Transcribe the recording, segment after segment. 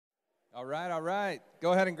All right, all right.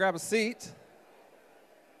 Go ahead and grab a seat.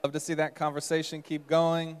 Love to see that conversation keep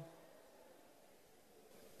going.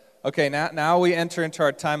 Okay, now we enter into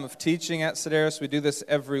our time of teaching at Sedaris. We do this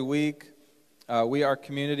every week. We are a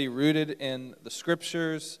community rooted in the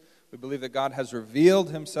Scriptures. We believe that God has revealed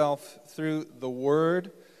Himself through the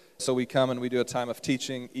Word. So we come and we do a time of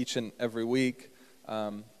teaching each and every week.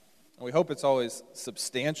 And we hope it's always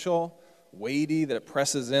substantial, weighty, that it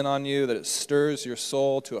presses in on you, that it stirs your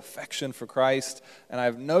soul to affection for Christ. And I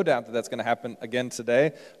have no doubt that that's going to happen again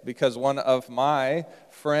today, because one of my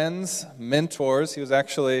friends, mentors, he was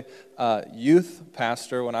actually a youth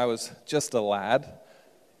pastor when I was just a lad.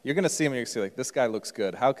 You're going to see him and you're going to see, like, this guy looks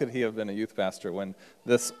good. How could he have been a youth pastor when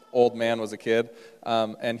this old man was a kid?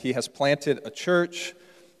 And he has planted a church,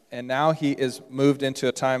 and now he is moved into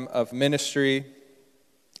a time of ministry.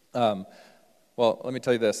 Well, let me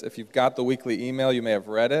tell you this. If you've got the weekly email, you may have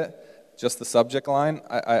read it. Just the subject line.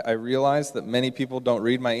 I realize that many people don't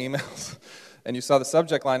read my emails. And you saw the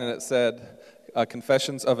subject line and it said,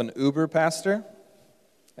 Confessions of an Uber Pastor.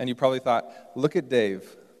 And you probably thought, look at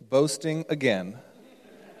Dave, boasting again.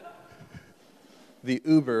 The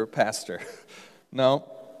Uber Pastor. No.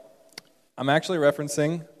 I'm actually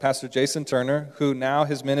referencing Pastor Jayson Turner, who now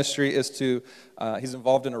his ministry is to, he's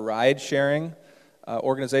involved in a ride-sharing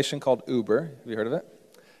organization called Uber. Have you heard of it?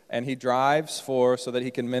 And he drives so that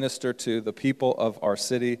he can minister to the people of our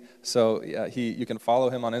city. So you can follow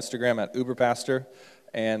him on Instagram at Uber Pastor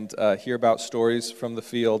and hear about stories from the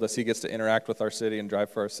field as he gets to interact with our city and drive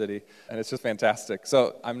for our city. And it's just fantastic.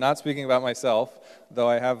 So I'm not speaking about myself, though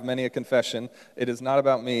I have many a confession. It is not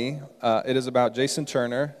about me. It is about Jayson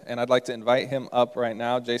Turner, and I'd like to invite him up right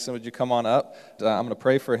now. Jayson, would you come on up? I'm going to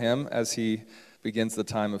pray for him as he begins the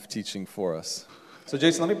time of teaching for us. So,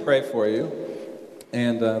 Jayson, let me pray for you,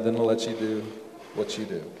 and then we'll let you do what you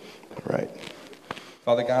do. All right.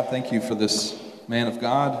 Father God, thank you for this man of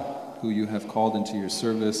God who you have called into your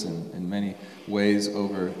service in many ways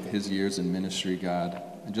over his years in ministry, God,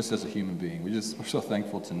 and just as a human being. We're so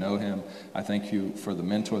thankful to know him. I thank you for the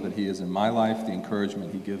mentor that he is in my life, the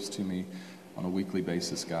encouragement he gives to me on a weekly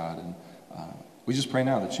basis, God. And we just pray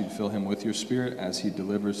now that you'd fill him with your Spirit as he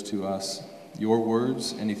delivers to us your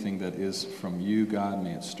words. Anything that is from you, God,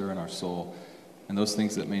 may it stir in our soul. And those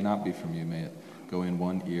things that may not be from you, may it go in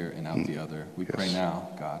one ear and out the other. We pray now,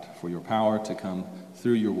 God, for your power to come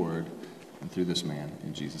through your word and through this man.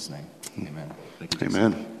 In Jesus' name, amen. Thank you, Jayson.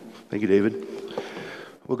 Amen. Thank you, David.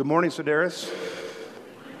 Well, good morning, Sedaris.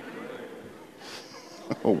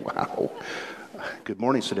 Oh, wow. Good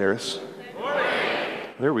morning, Sedaris. Good morning.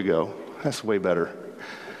 There we go. That's way better.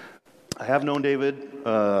 I have known David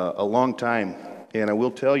a long time, and I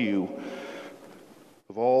will tell you,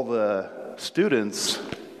 of all the students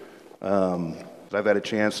that I've had a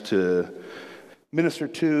chance to minister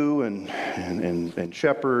to and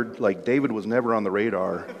shepherd, like, David was never on the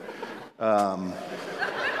radar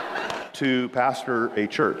to pastor a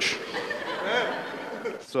church.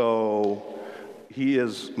 So he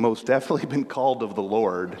has most definitely been called of the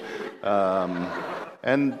Lord.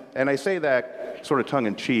 And I say that sort of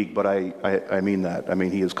tongue-in-cheek, but I mean that. I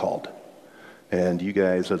mean, he is called. And you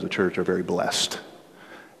guys as a church are very blessed.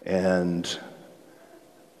 And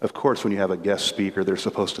of course, when you have a guest speaker, they're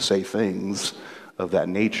supposed to say things of that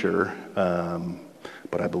nature,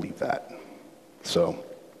 but I believe that. So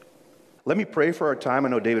let me pray for our time. I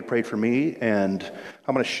know David prayed for me, and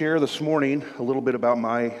I'm going to share this morning a little bit about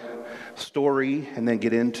my story and then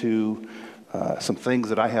get into some things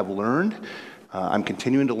that I have learned. I'm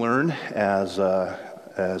continuing to learn as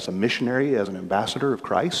a missionary, as an ambassador of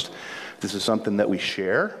Christ. This is something that we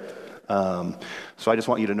share. So I just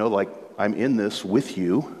want you to know, like, I'm in this with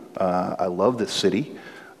you. I love this city,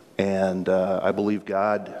 and I believe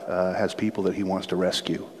God has people that he wants to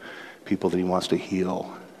rescue, people that he wants to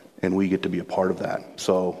heal, and we get to be a part of that.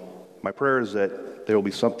 So my prayer is that there will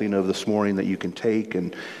be something of this morning that you can take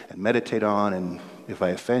and meditate on, and if I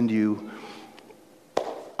offend you,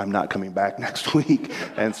 I'm not coming back next week.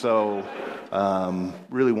 And so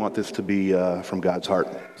really want this to be from God's heart.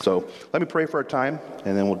 So let me pray for our time,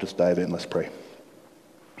 and then we'll just dive in. Let's pray.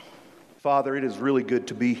 Father, it is really good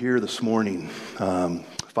to be here this morning.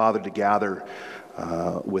 Father, to gather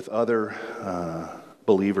with other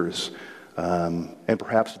believers, and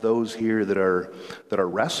perhaps those here that are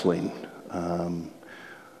wrestling.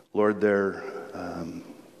 Lord, they're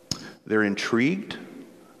intrigued,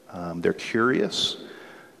 they're curious,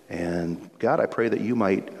 and God, I pray that you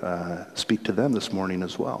might speak to them this morning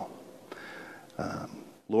as well.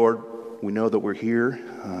 Lord, we know that we're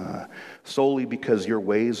here solely because your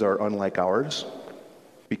ways are unlike ours,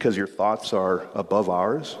 because your thoughts are above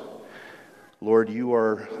ours. Lord, you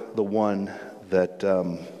are the one that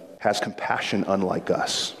has compassion unlike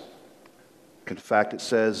us. In fact, it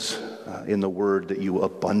says in the word that you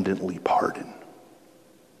abundantly pardon.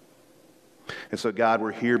 And so, God,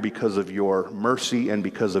 we're here because of your mercy and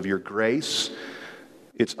because of your grace.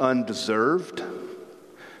 It's undeserved.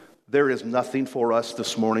 There is nothing for us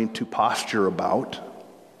this morning to posture about,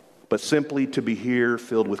 but simply to be here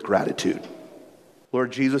filled with gratitude.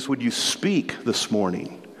 Lord Jesus, would you speak this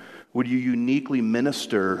morning? Would you uniquely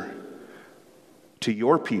minister to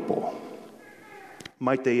your people?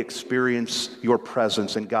 Might they experience your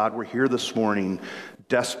presence? And God, we're here this morning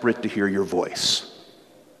desperate to hear your voice.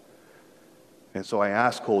 And so I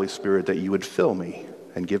ask, Holy Spirit, that you would fill me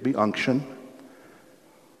and give me unction.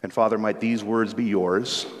 And Father, might these words be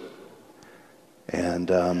yours. And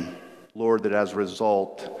Lord, that as a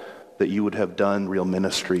result, that you would have done real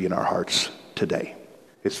ministry in our hearts today.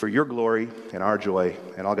 It's for your glory and our joy.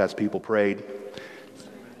 And all God's people prayed.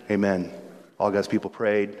 Amen. All God's people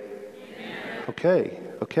prayed. Amen.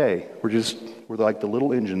 Okay. We're like the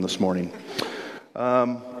little engine this morning.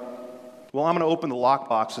 Well, I'm going to open the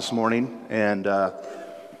lockbox this morning and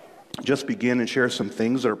just begin and share some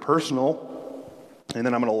things that are personal. And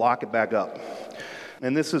then I'm going to lock it back up.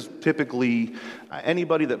 And this is typically,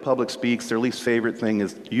 anybody that public speaks, their least favorite thing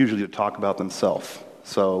is usually to talk about themselves.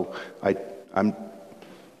 So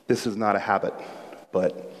this is not a habit,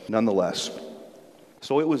 but nonetheless.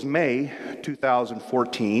 So it was May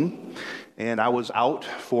 2014, and I was out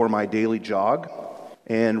for my daily jog.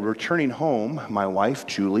 And returning home, my wife,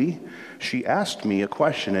 Julie, she asked me a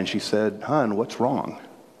question, and she said, "Hon, what's wrong?"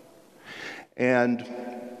 And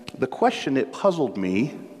the question, it puzzled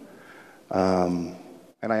me. And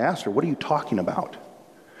I asked her, "What are you talking about?"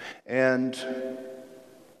 And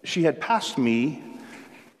she had passed me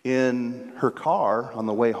in her car on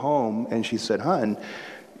the way home, and she said, "Hon,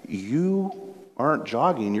 you aren't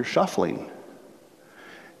jogging, you're shuffling."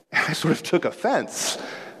 And I sort of took offense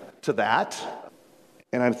to that.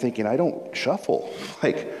 And I'm thinking, I don't shuffle.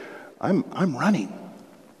 I'm running.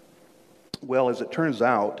 Well, as it turns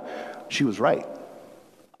out, she was right.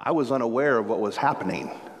 I was unaware of what was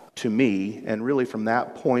happening to me, and really from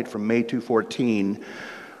that point, from May 2014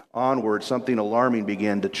 onward, something alarming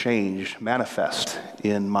began to change, manifest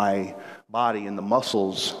in my body, in the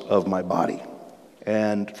muscles of my body.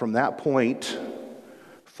 And from that point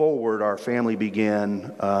forward, our family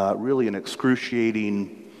began really an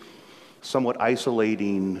excruciating, somewhat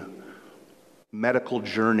isolating medical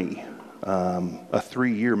journey, a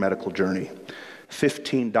 3-year medical journey,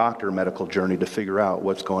 15-doctor medical journey to figure out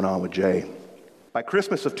what's going on with Jay. By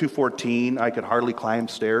Christmas of 2014, I could hardly climb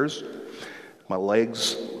stairs. My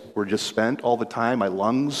legs were just spent all the time. My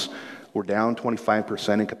lungs were down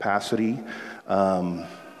 25% in capacity.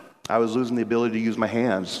 I was losing the ability to use my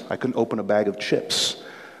hands. I couldn't open a bag of chips.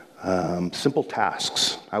 Simple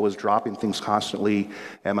tasks. I was dropping things constantly,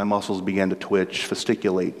 and my muscles began to twitch,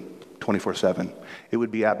 gesticulate 24/7. It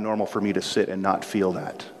would be abnormal for me to sit and not feel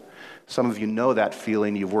that. Some of you know that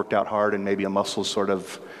feeling. You've worked out hard, and maybe a muscle's sort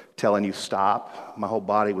of telling you stop. My whole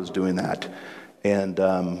body was doing that, and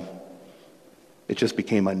it just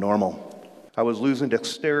became my normal. I was losing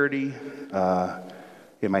dexterity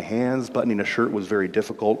in my hands. Buttoning a shirt was very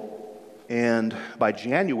difficult. And by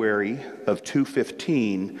January of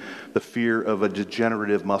 2015, the fear of a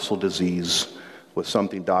degenerative muscle disease was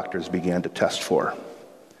something doctors began to test for.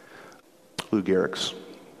 Lou Gehrig's.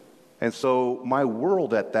 And so my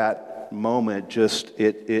world at that moment just,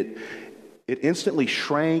 it instantly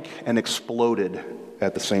shrank and exploded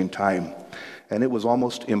at the same time. And it was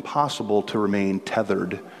almost impossible to remain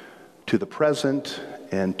tethered to the present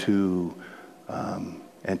and to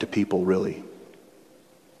people, really.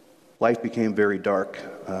 Life became very dark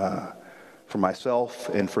for myself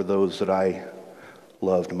and for those that I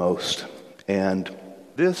loved most. And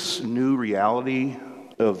this new reality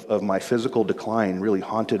of my physical decline really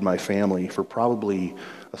haunted my family for probably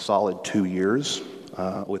a solid 2 years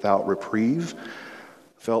without reprieve.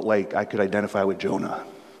 Felt like I could identify with Jonah.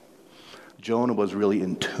 Jonah was really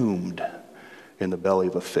entombed in the belly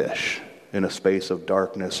of a fish, in a space of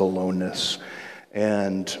darkness, aloneness.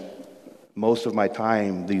 And most of my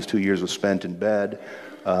time, these 2 years, was spent in bed.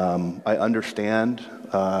 I understand.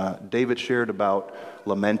 David shared about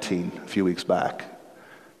lamenting a few weeks back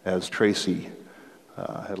as Tracy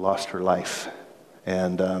had lost her life.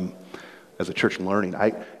 And as a church learning,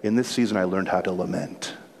 in this season I learned how to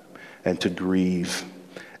lament and to grieve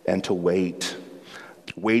and to wait.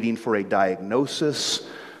 Waiting for a diagnosis,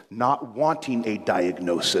 not wanting a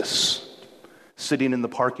diagnosis. sitting in the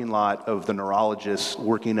parking lot of the neurologist,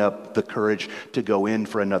 working up the courage to go in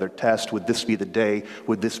for another test. Would this be the day?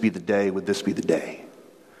 Would this be the day? Would this be the day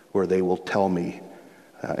where they will tell me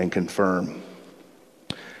and confirm?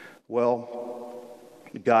 Well,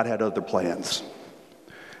 God had other plans.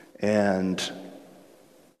 And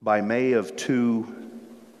by May of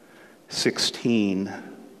 2016,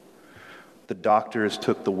 the doctors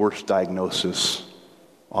took the worst diagnosis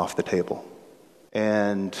off the table.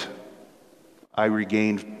 And I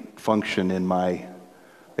regained function in my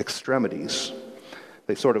extremities.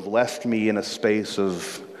 They sort of left me in a space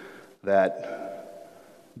of that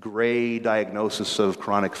gray diagnosis of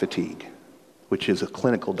chronic fatigue, which is a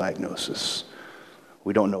clinical diagnosis.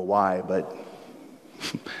 We don't know why, but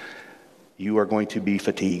you are going to be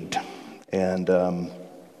fatigued. And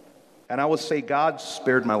I would say God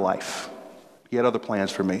spared my life. He had other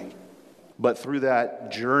plans for me. But through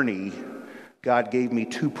that journey, God gave me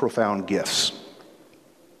two profound gifts.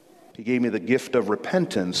 He gave me the gift of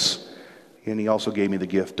repentance, and he also gave me the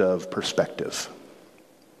gift of perspective.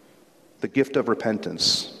 The gift of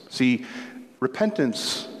repentance. See,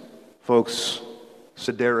 repentance, folks,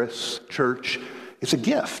 Sedaris, church, it's a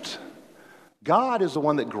gift. God is the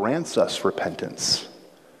one that grants us repentance.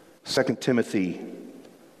 2 Timothy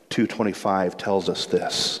 2:25 tells us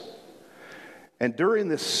this. And during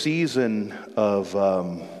this season of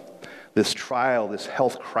this trial, this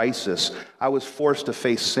health crisis, I was forced to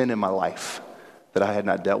face sin in my life that I had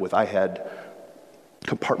not dealt with. I had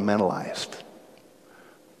compartmentalized.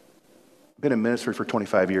 Been in ministry for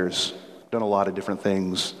 25 years, done a lot of different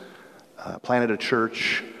things, planted a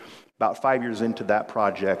church. About 5 years into that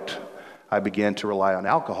project, I began to rely on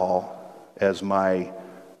alcohol as my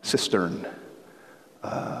cistern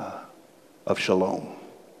of shalom,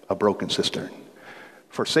 a broken cistern,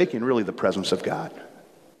 forsaking really the presence of God.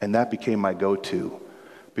 And that became my go-to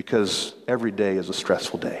because every day is a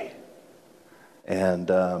stressful day. And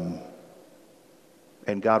God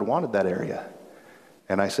wanted that area.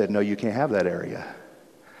 And I said, no, you can't have that area.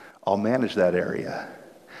 I'll manage that area.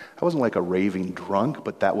 I wasn't like a raving drunk,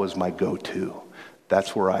 but that was my go-to.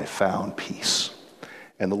 That's where I found peace.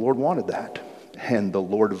 And the Lord wanted that. And the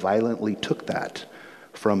Lord violently took that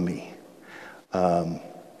from me. And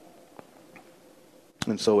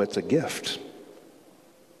so it's a gift.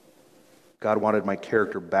 God wanted my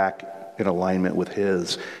character back in alignment with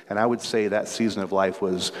his. And I would say that season of life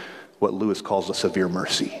was what Lewis calls a severe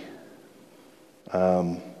mercy.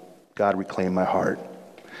 God reclaimed my heart.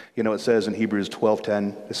 You know, it says in Hebrews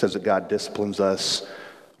 12:10, it says that God disciplines us.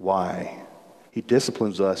 Why? He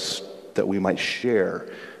disciplines us that we might share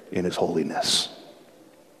in his holiness.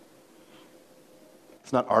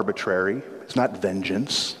 It's not arbitrary. It's not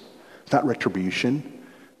vengeance. It's not retribution.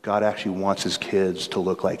 God actually wants his kids to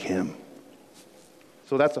look like him.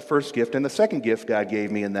 So that's the first gift. And the second gift God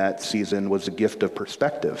gave me in that season was the gift of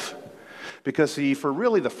perspective. Because, see, for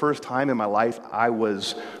really the first time in my life, I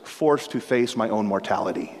was forced to face my own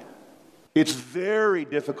mortality. It's very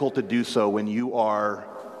difficult to do so when you are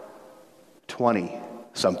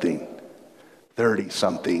 20-something,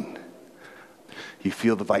 30-something. You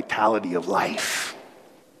feel the vitality of life.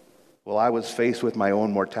 Well, I was faced with my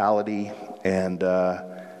own mortality, and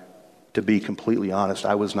to be completely honest,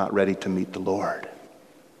 I was not ready to meet the Lord.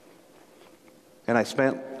 And I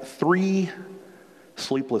spent 3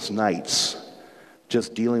 sleepless nights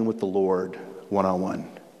just dealing with the Lord one-on-one.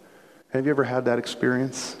 Have you ever had that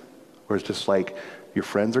experience? Where it's just like your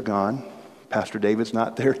friends are gone, Pastor David's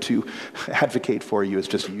not there to advocate for you, it's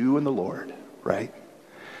just you and the Lord, right?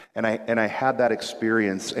 And I had that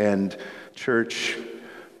experience, and church,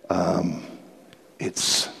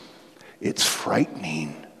 it's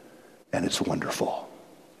frightening and it's wonderful.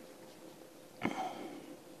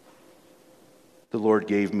 The Lord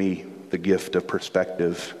gave me the gift of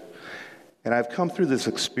perspective. And I've come through this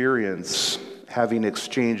experience having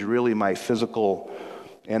exchanged really my physical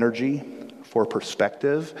energy for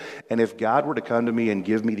perspective. And if God were to come to me and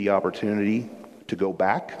give me the opportunity to go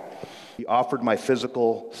back, he offered my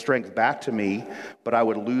physical strength back to me, but I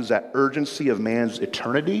would lose that urgency of man's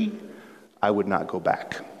eternity, I would not go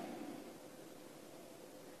back.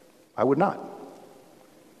 I would not.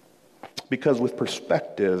 Because with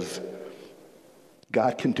perspective,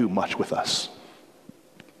 God can do much with us.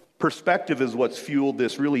 Perspective is what's fueled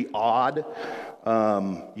this really odd,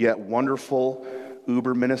 yet wonderful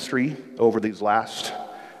Uber ministry over these last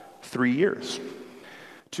 3 years.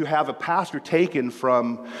 To have a pastor taken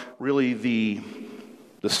from really the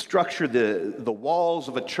structure, the walls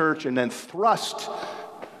of a church, and then thrust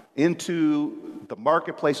into the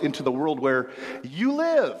marketplace, into the world where you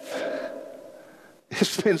live.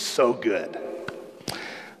 It's been so good.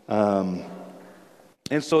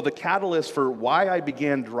 And so the catalyst for why I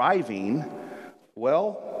began driving,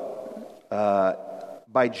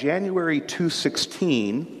 by January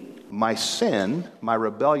 2016, my sin, my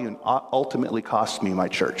rebellion, ultimately cost me my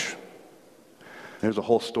church. There's a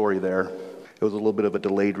whole story there. It was a little bit of a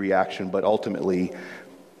delayed reaction, but ultimately,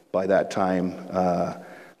 by that time,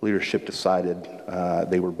 leadership decided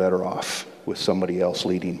they were better off with somebody else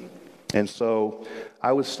leading. And so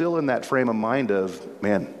I was still in that frame of mind of,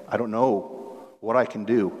 man, I don't know what I can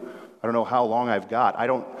do. I don't know how long I've got. I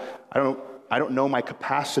don't know my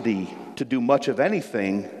capacity to do much of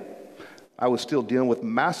anything. I was still dealing with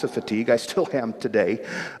massive fatigue. I still am today.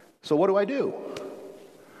 So what do I do?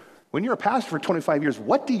 When you're a pastor for 25 years,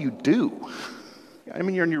 what do you do? I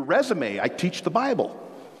mean, you're in your resume, I teach the Bible.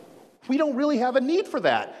 We don't really have a need for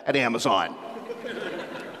that at Amazon.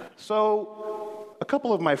 So a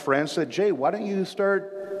couple of my friends said, Jay, why don't you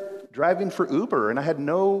start driving for Uber? And I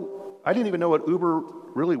didn't even know what Uber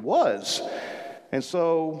really was. And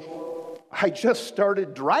so I just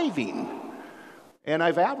started driving. And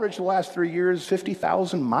I've averaged the last 3 years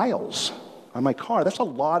 50,000 miles on my car. That's a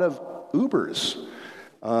lot of Ubers.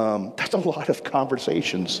 That's a lot of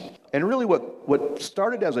conversations. And really what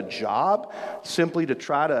started as a job simply to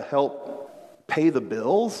try to help pay the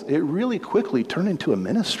bills, it really quickly turned into a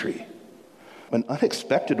ministry, an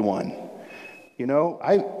unexpected one. You know,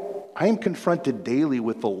 I am confronted daily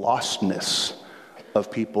with the lostness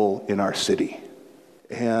of people in our city.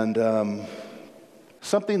 And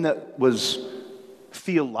something that was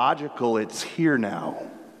theological, it's here now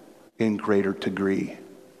in greater degree.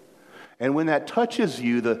 And when that touches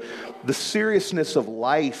you, the seriousness of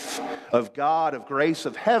life, of God, of grace,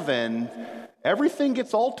 of heaven, everything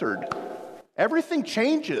gets altered. Everything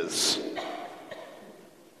changes.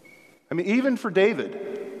 I mean, even for David.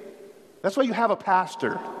 That's why you have a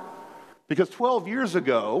pastor. Because 12 years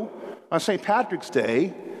ago, on St. Patrick's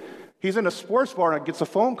Day, he's in a sports bar and gets a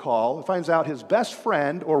phone call and finds out his best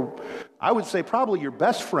friend, or I would say probably your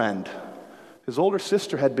best friend, his older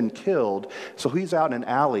sister had been killed. So he's out in an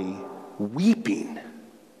alley weeping.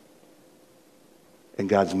 And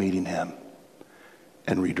God's meeting him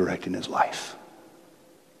and redirecting his life.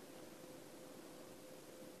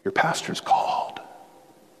 Your pastor's called.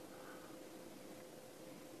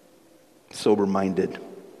 Sober-minded.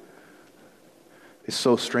 It's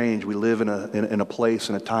so strange. We live in a place,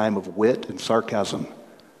 in a time of wit and sarcasm.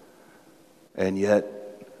 And yet,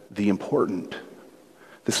 the important,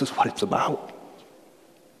 this is what it's about.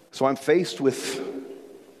 So I'm faced with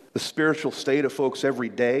the spiritual state of folks every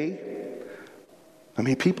day. I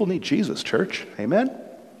mean, people need Jesus, church. Amen?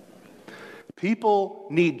 People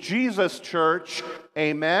need Jesus, church.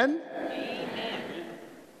 Amen? Amen.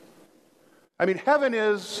 I mean, heaven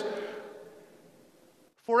is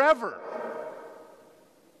forever.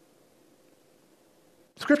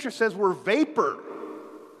 Scripture says we're vapor.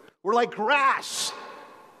 We're like grass.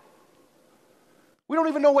 We don't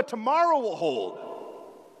even know what tomorrow will hold.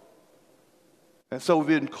 And so we've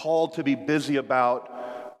been called to be busy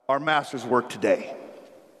about our Master's work today.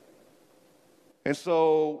 And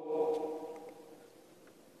so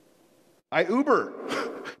I Uber.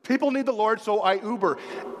 People need the Lord, so I Uber.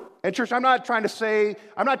 And church, I'm not trying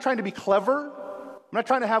to be clever. I'm not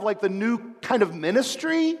trying to have like the new kind of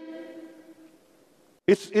ministry.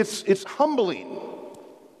 It's humbling.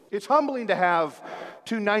 It's humbling to have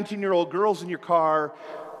two 19-year-old girls in your car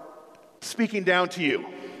speaking down to you.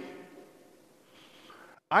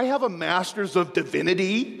 I have a master's of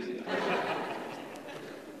divinity,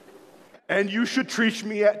 and you should treat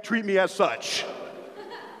me as such.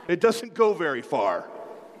 It doesn't go very far.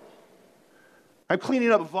 I'm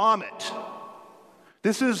cleaning up vomit.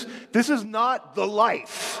 This is not the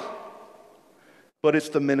life, but it's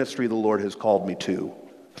the ministry the Lord has called me to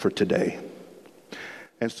for today.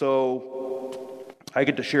 And so I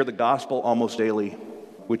get to share the gospel almost daily,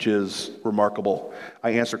 which is remarkable.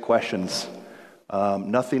 I answer questions.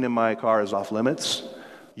 Nothing in my car is off limits.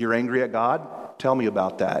 You're angry at God? Tell me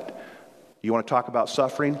about that. You want to talk about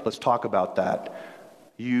suffering? Let's talk about that.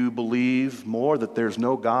 You believe more that there's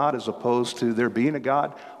no God as opposed to there being a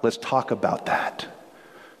God? Let's talk about that.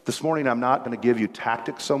 This morning I'm not going to give you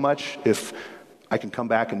tactics so much. If I can come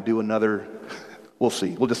back and do another, we'll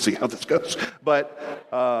see. We'll just see how this goes. But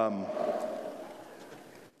I'm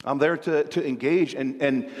there to engage,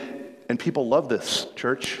 and people love this,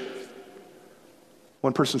 church.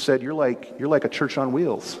 One person said, you're like a church on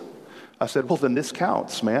wheels. I said, well, then this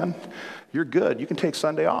counts, man. You're good. You can take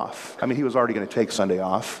Sunday off. I mean, he was already going to take Sunday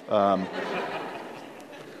off. But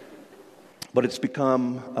it's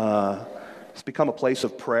become a place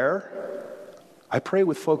of prayer. I pray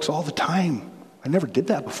with folks all the time. I never did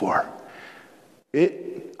that before.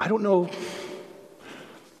 I don't know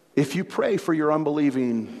if you pray for your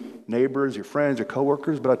unbelieving neighbors, your friends, your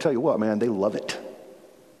coworkers, but I'll tell you what, man, they love it.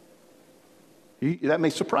 That may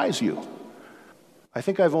surprise you. I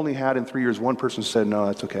think I've only had in 3 years one person said, no,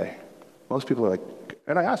 that's okay. Most people are like,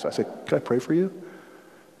 and I asked, I said, can I pray for you?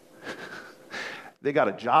 They got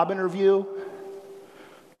a job interview.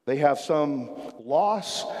 They have some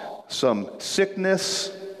loss, some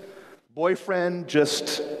sickness. Boyfriend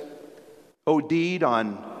just OD'd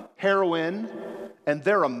on heroin, and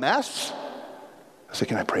they're a mess. I said,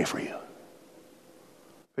 can I pray for you?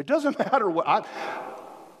 It doesn't matter what.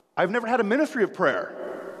 I've never had a ministry of prayer,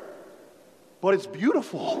 but it's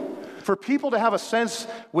beautiful for people to have a sense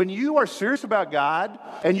when you are serious about God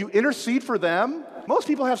and you intercede for them. Most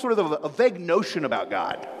people have sort of a vague notion about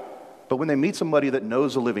God, but when they meet somebody that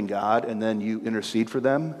knows the living God and then you intercede for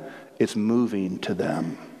them, it's moving to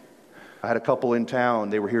them. I had a couple in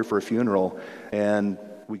town. They were here for a funeral, and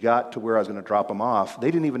we got to where I was going to drop them off.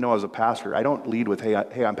 They didn't even know I was a pastor. I don't lead with, hey,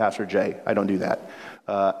 I'm Pastor Jay. I don't do that.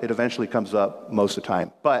 It eventually comes up most of the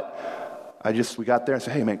time. But we got there and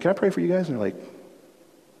said, hey, man, can I pray for you guys? And they're like,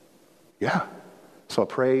 yeah. So I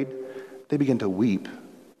prayed. They began to weep.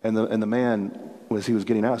 And the man, as he was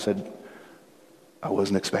getting out, said, I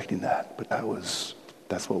wasn't expecting that, but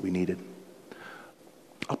that's what we needed.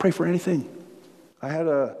 I'll pray for anything. I had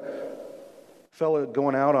a fella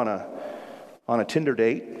going out on a Tinder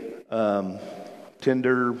date.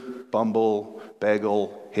 Tinder, Bumble,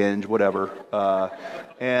 Bagel, Hinge, whatever.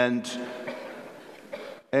 And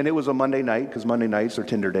it was a Monday night, because Monday nights are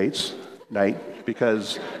Tinder dates night,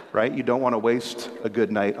 because, right, you don't want to waste a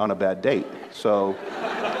good night on a bad date. So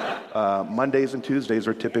Mondays and Tuesdays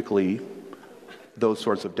are typically those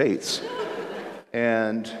sorts of dates.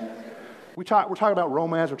 And we're talking about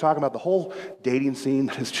romance, we're talking about the whole dating scene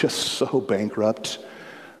that is just so bankrupt.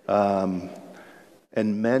 And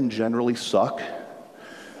men generally suck.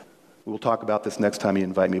 We'll talk about this next time you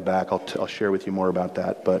invite me back. I'll share with you more about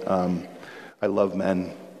that. But I love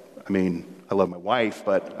men. I love my wife,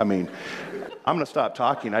 but I'm going to stop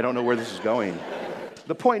talking. I don't know where this is going.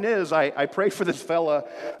 The point is, I prayed for this fella.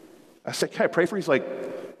 I said, can I pray for you? He's like,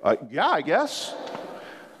 yeah, I guess.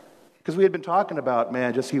 Because we had been talking about,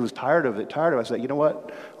 he was tired of it. I said, you know what?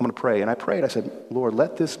 I'm going to pray. And I prayed. I said, Lord,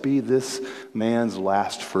 let this be this man's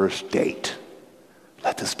last first date.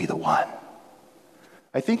 Let this be the one.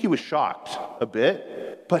 I think he was shocked a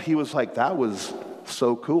bit, but he was like, that was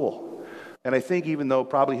so cool. And I think even though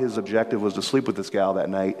probably his objective was to sleep with this gal that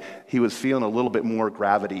night, he was feeling a little bit more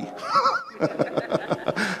gravity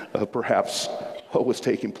of perhaps what was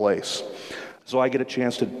taking place. So I get a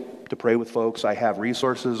chance to pray with folks. I have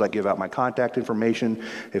resources. I give out my contact information.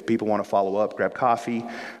 If people want to follow up, grab coffee.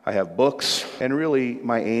 I have books. And really,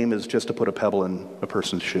 my aim is just to put a pebble in a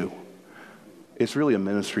person's shoe. It's really a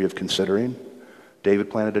ministry of considering. David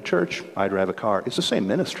planted a church. I drive a car. It's the same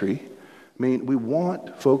ministry. We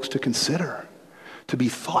want folks to consider, to be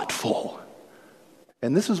thoughtful.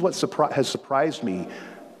 And this is what has surprised me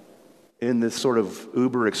in this sort of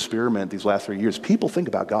Uber experiment these last 3 years. People think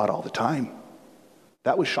about God all the time.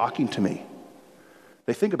 That was shocking to me.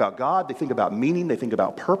 They think about God, they think about meaning, they think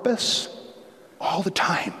about purpose all the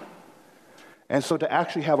time. And so to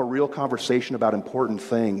actually have a real conversation about important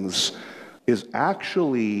things is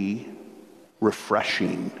actually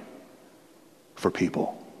refreshing for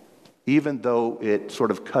people, even though it sort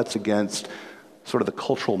of cuts against sort of the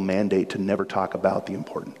cultural mandate to never talk about the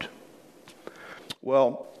important.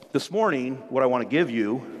 Well, this morning, what I want to give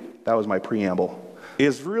you, that was my preamble,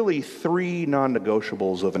 is really 3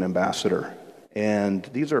 non-negotiables of an ambassador. And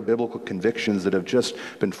these are biblical convictions that have just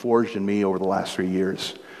been forged in me over the last 3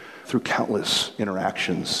 years through countless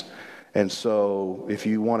interactions. And so if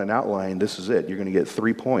you want an outline, this is it. You're going to get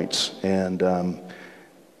 3 points. And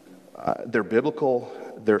they're biblical.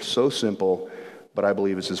 They're so simple, but I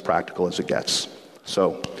believe it's as practical as it gets.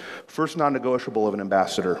 So, first non-negotiable of an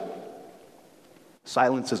ambassador.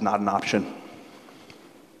 Silence is not an option.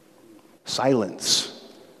 Silence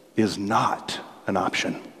is not an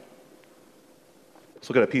option. Let's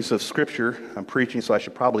look at a piece of scripture. I'm preaching, so I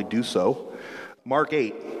should probably do so. Mark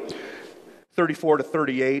 8, 34 to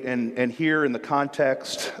 38, and here in the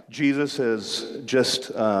context, Jesus has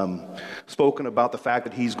just spoken about the fact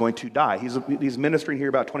that he's going to die. He's ministering here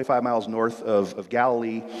about 25 miles north of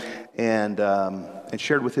Galilee, and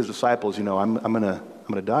shared with his disciples, I'm going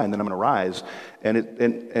to die, and then I'm going to rise.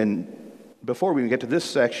 And before we even get to this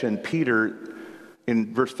section, Peter,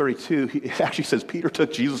 in verse 32, it actually says Peter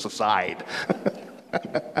took Jesus aside.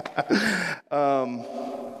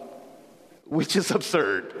 Which is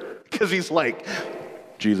absurd, because he's like,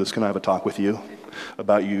 Jesus, can I have a talk with you?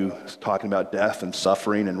 about you talking about death and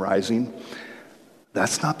suffering and rising.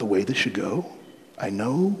 That's not the way this should go. I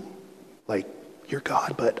know, you're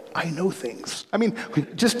God, but I know things. I mean,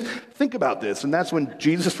 just think about this. And that's when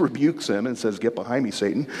Jesus rebukes him and says, get behind me,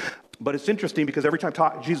 Satan. But it's interesting because every time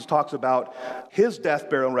Jesus talks about his death,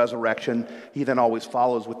 burial, and resurrection, he then always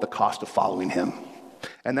follows with the cost of following him.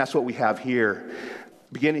 And that's what we have here.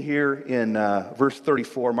 Beginning here in verse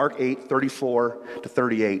 34, Mark 8, 34 to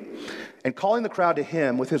 38. And calling the crowd to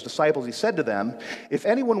him with his disciples, he said to them, if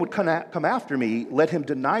anyone would come after me, let him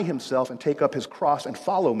deny himself and take up his cross and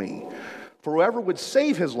follow me. For whoever would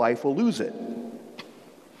save his life will lose it.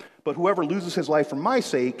 But whoever loses his life for my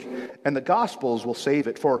sake and the gospel's will save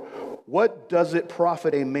it. For what does it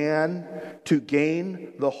profit a man to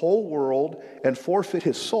gain the whole world and forfeit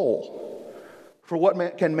his soul? For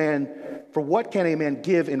what can a man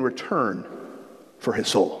give in return for his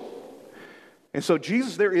soul? And so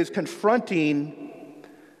Jesus there is confronting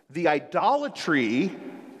the idolatry,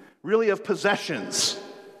 really, of possessions.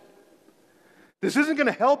 This isn't going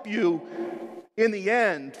to help you in the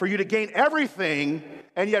end for you to gain everything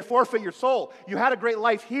and yet forfeit your soul. You had a great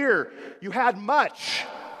life here. You had much,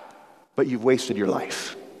 but you've wasted your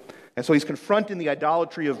life. And so he's confronting the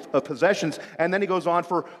idolatry of possessions. And then he goes on,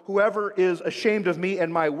 for whoever is ashamed of me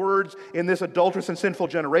and my words in this adulterous and sinful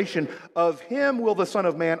generation, of him will the Son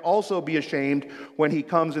of Man also be ashamed when he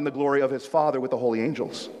comes in the glory of his Father with the holy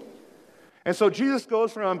angels. And so Jesus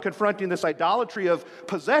goes from confronting this idolatry of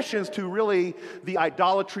possessions to really the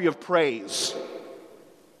idolatry of praise.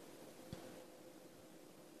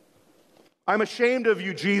 I'm ashamed of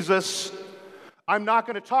you, Jesus. I'm not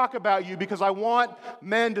going to talk about you because I want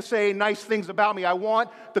men to say nice things about me. I want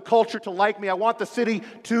the culture to like me. I want the city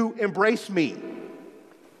to embrace me.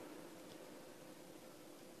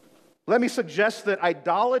 Let me suggest that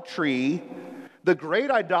idolatry, the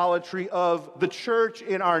great idolatry of the church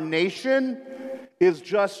in our nation, is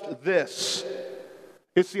just this.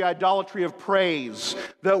 It's the idolatry of praise,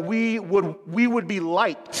 that we would be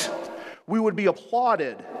liked, we would be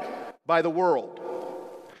applauded by the world,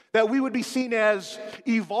 that we would be seen as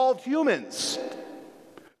evolved humans,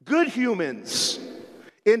 good humans,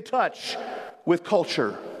 in touch with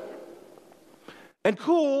culture, and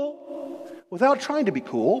cool without trying to be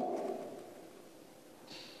cool.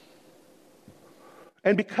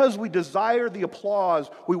 And because we desire the applause,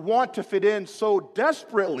 we want to fit in so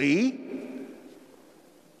desperately,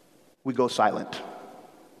 we go silent.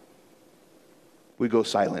 We go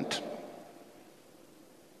silent.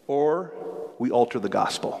 Or we alter the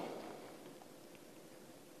gospel.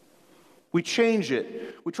 We change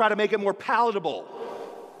it. We try to make it more palatable,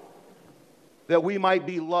 that we might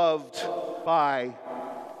be loved by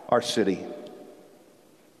our city.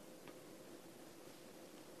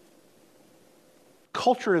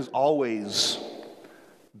 Culture has always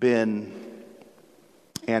been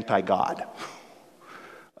anti-God.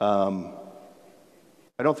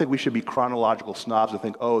 I don't think we should be chronological snobs and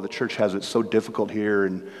think, the church has it so difficult here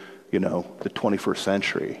in, the 21st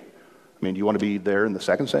century. I mean, do you want to be there in the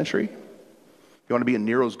 2nd century? You want to be in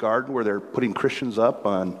Nero's garden where they're putting Christians up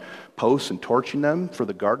on posts and torching them for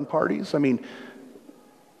the garden parties? I mean,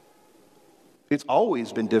 it's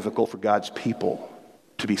always been difficult for God's people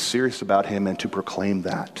to be serious about him and to proclaim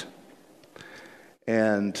that.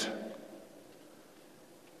 And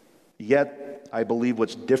yet, I believe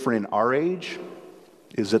what's different in our age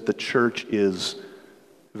is that the church is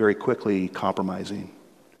very quickly compromising,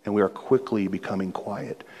 and we are quickly becoming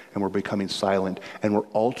quiet, and we're becoming silent, and we're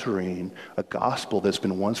altering a gospel that's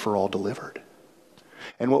been once for all delivered.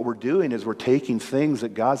 And what we're doing is we're taking things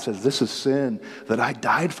that God says, this is sin that I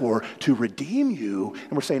died for to redeem you.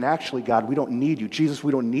 And we're saying, actually, God, we don't need you. Jesus,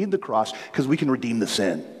 we don't need the cross because we can redeem the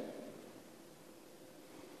sin.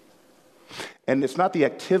 And it's not the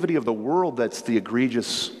activity of the world that's the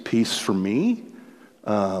egregious piece for me.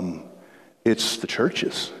 It's the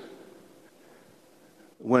churches.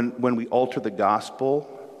 When we alter the gospel,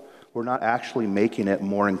 we're not actually making it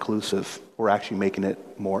more inclusive. We're actually making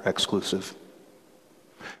it more exclusive.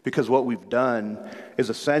 Because what we've done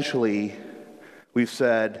is essentially, we've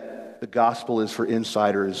said the gospel is for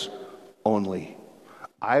insiders only.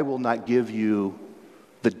 I will not give you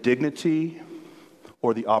the dignity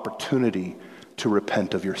or the opportunity to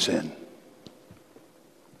repent of your sin.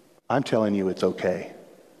 I'm telling you it's okay.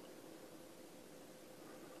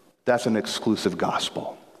 That's an exclusive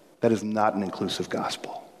gospel. That is not an inclusive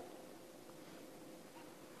gospel.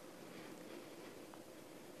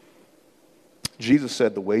 Jesus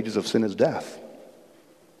said the wages of sin is death.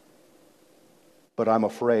 But I'm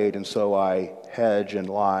afraid, and so I hedge and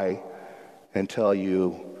lie and tell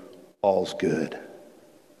you all's good.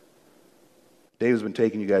 Dave's been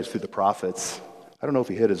taking you guys through the prophets. I don't know if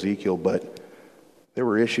he hit Ezekiel, but there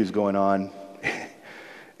were issues going on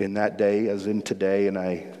in that day as in today, and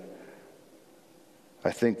I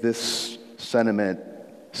think this sentiment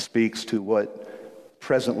speaks to what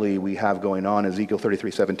presently we have going on. Ezekiel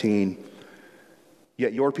 33:17.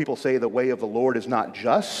 Yet your people say the way of the Lord is not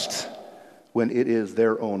just, when it is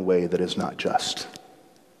their own way that is not just.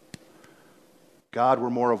 God, we're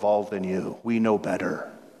more evolved than you. We know better.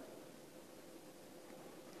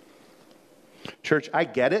 Church, I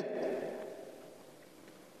get it.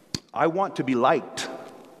 I want to be liked,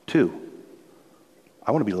 too.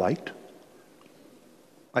 I want to be liked.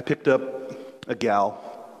 I picked up a gal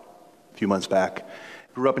a few months back.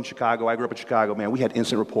 Grew up in Chicago. I grew up in Chicago. Man, we had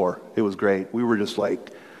instant rapport. It was great. We were just like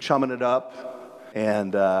chumming it up.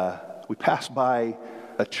 And we passed by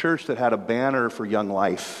a church that had a banner for Young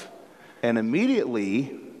Life. And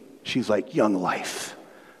immediately, she's like, Young Life,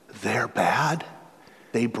 they're bad.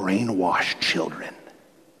 They brainwash children.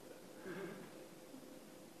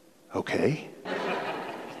 Okay.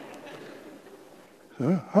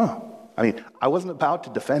 I mean, I wasn't about to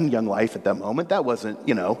defend Young Life at that moment. That wasn't,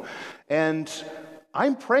 And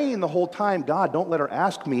I'm praying the whole time, God, don't let her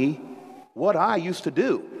ask me what I used to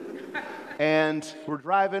do. And we're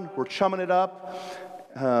driving, we're chumming it up.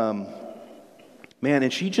 Man,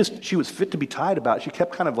 and she was fit to be tied about it. She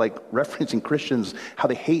kept kind of like referencing Christians, how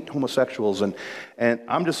they hate homosexuals. And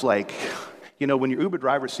I'm just like, when your Uber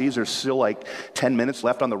driver sees there's still like 10 minutes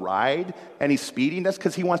left on the ride and he's speeding, that's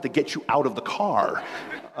because he wants to get you out of the car.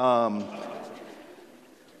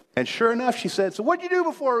 And sure enough, she said, so what'd you do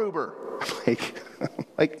before Uber? I'm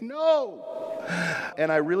like, no.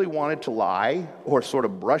 And I really wanted to lie or sort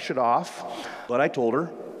of brush it off. But I told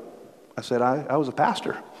her, I said, I was a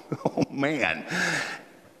pastor. Oh, man.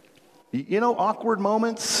 Awkward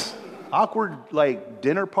moments, awkward, like,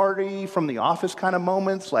 dinner party from the office kind of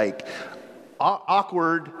moments, like,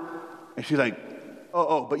 awkward. And she's like,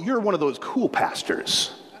 oh, but you're one of those cool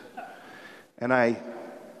pastors. And I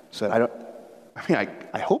said,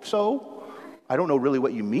 I hope so. I don't know really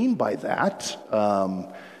what you mean by that.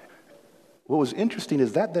 What was interesting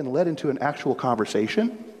is that then led into an actual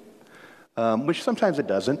conversation, which sometimes it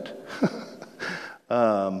doesn't.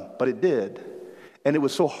 But it did. And it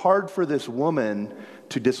was so hard for this woman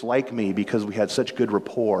to dislike me because we had such good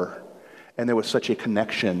rapport and there was such a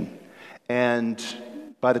connection. And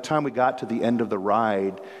by the time we got to the end of the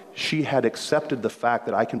ride, she had accepted the fact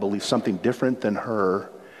that I can believe something different than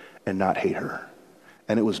her and not hate her.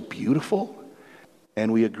 And it was beautiful.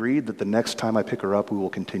 And we agreed that the next time I pick her up, we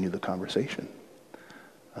will continue the conversation.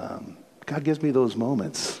 God gives me those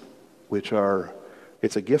moments,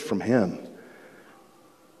 it's a gift from Him.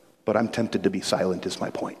 But I'm tempted to be silent is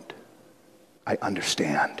my point. I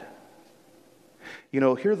understand. Here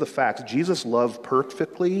are the facts. Jesus loved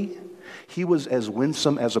perfectly. He was as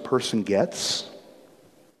winsome as a person gets.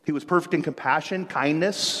 He was perfect in compassion,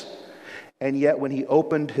 kindness. And yet when he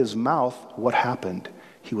opened his mouth, what happened?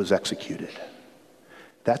 He was executed.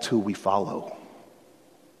 That's who we follow.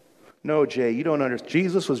 No, Jay, you don't understand.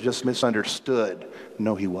 Jesus was just misunderstood.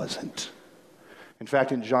 No, he wasn't. In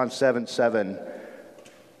fact, in John 7:7,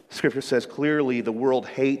 Scripture says clearly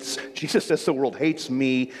Jesus says the world hates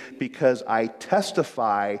me because I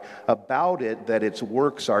testify about it that its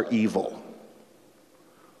works are evil.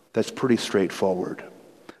 That's pretty straightforward.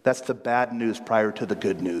 That's the bad news prior to the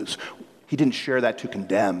good news. He didn't share that to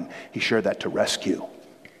condemn. He shared that to rescue.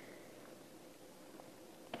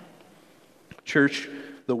 Church,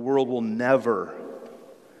 the world will never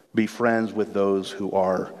be friends with those who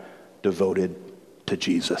are devoted to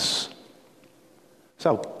Jesus.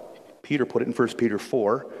 So, Peter put it in 1 Peter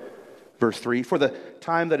 4, verse 3, for the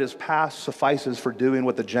time that is past suffices for doing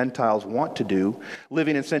what the Gentiles want to do,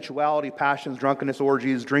 living in sensuality, passions, drunkenness,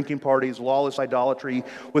 orgies, drinking parties, lawless idolatry.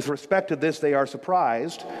 With respect to this, they are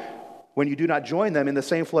surprised when you do not join them in the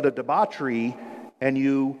same flood of debauchery and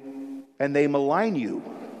they malign you.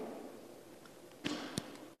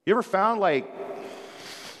 You ever found, when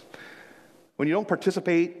you don't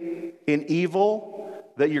participate in evil,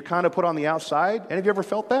 that you're kind of put on the outside? Any of you ever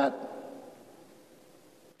felt that?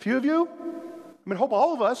 A few of you? I hope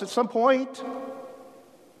all of us at some point.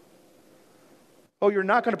 Oh, you're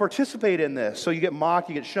not going to participate in this. So you get mocked,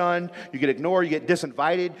 you get shunned, you get ignored, you get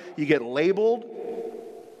disinvited, you get labeled.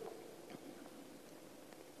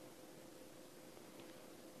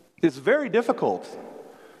 It's very difficult.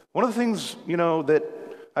 One of the things, that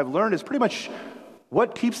I've learned is pretty much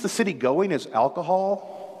what keeps the city going is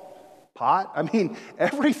alcohol, pot.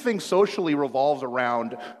 Everything socially revolves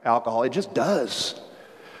around alcohol. It just does.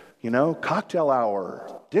 Cocktail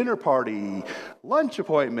hour, dinner party, lunch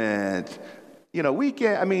appointment,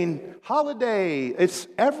 weekend, holiday, it's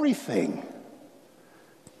everything.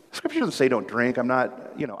 Scripture doesn't say don't drink. I'm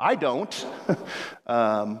not, I don't.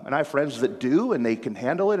 And I have friends that do, and they can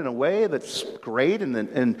handle it in a way that's great.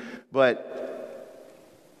 But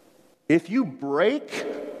if you break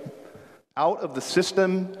out of the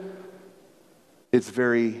system, it's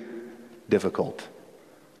very difficult.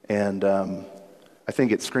 And I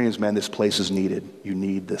think it screams, man, this place is needed. You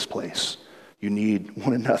need this place. You need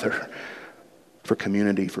one another for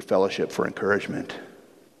community, for fellowship, for encouragement.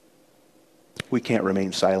 We can't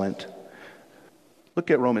remain silent. Look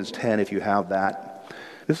at Romans 10 if you have that.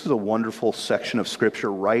 This is a wonderful section of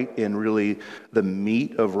Scripture right in really the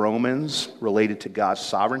meat of Romans related to God's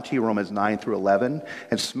sovereignty, Romans 9 through 11.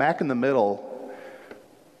 And smack in the middle,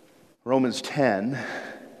 Romans 10,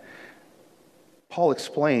 Paul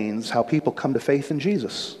explains how people come to faith in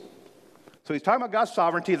Jesus. So he's talking about God's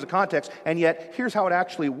sovereignty as a context, and yet here's how it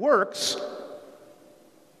actually works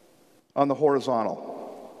on the horizontal.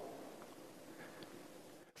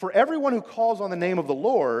 For everyone who calls on the name of the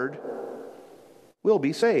Lord will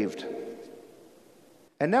be saved.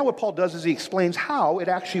 And now what Paul does is he explains how it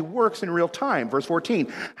actually works in real time. Verse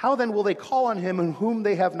 14, how then will they call on him in whom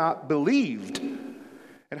they have not believed?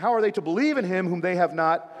 And how are they to believe in him whom they have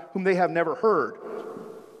never heard?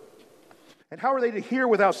 And how are they to hear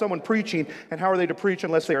without someone preaching? And how are they to preach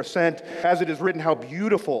unless they are sent? As it is written, how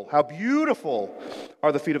beautiful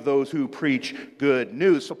are the feet of those who preach good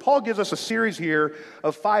news. So Paul gives us a series here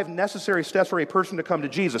of 5 necessary steps for a person to come to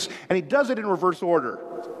Jesus. And he does it in reverse order.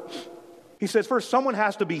 He says, first, someone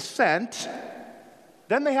has to be sent.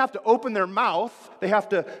 Then they have to open their mouth. They have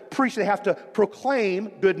to preach. They have to proclaim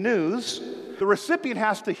good news. The recipient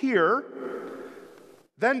has to hear,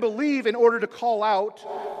 then believe in order to call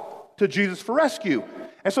out to Jesus for rescue.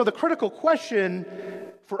 And so the critical question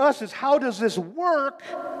for us is, how does this work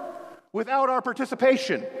without our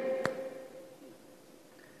participation?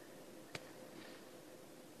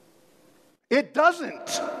 It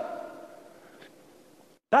doesn't.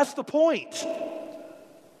 That's the point.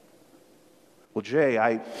 Well, Jay,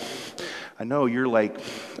 I know you're like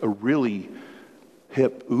a really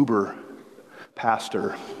hip Uber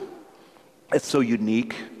pastor. It's so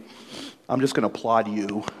unique. I'm just going to applaud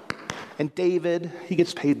you. And David, he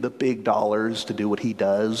gets paid the big dollars to do what he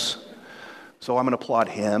does. So I'm going to applaud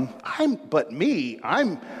him. I'm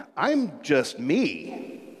just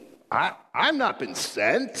me. I'm not been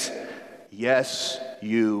sent. Yes,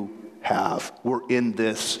 you have. We're in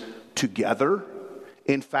this together.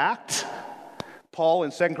 In fact, Paul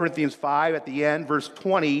in 2 Corinthians 5 at the end, verse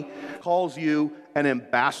 20, calls you an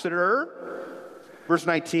ambassador. Verse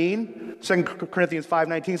 19, 2 Corinthians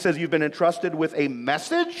 5:19 says you've been entrusted with a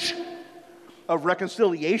message of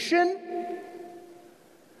reconciliation.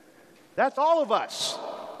 That's all of us.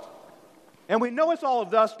 And we know it's all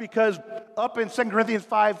of us because up in 2 Corinthians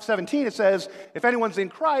 5:17 it says, if anyone's in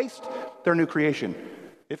Christ, they're a new creation.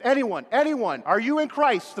 If anyone, are you in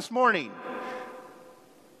Christ this morning?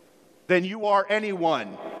 Then you are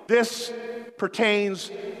anyone. This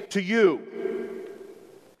pertains to you.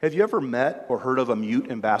 Have you ever met or heard of a mute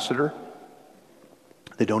ambassador?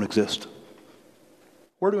 They don't exist.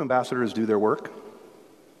 Where do ambassadors do their work?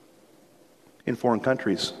 In foreign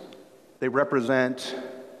countries. They represent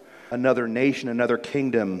another nation, another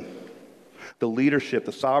kingdom, the leadership,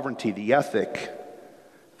 the sovereignty, the ethic,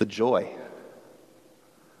 the joy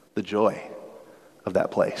of that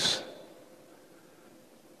place.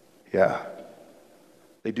 Yeah.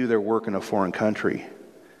 They do their work in a foreign country.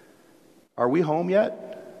 Are we home yet?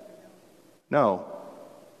 No.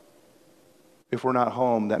 If we're not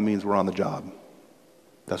home, that means we're on the job.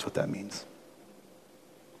 That's what that means.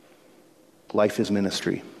 Life is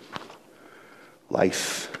ministry.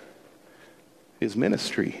 Life is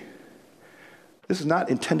ministry. This is not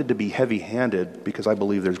intended to be heavy-handed because I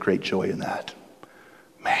believe there's great joy in that.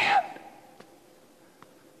 Man.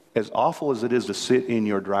 As awful as it is to sit in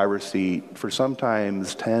your driver's seat for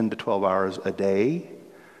sometimes 10 to 12 hours a day,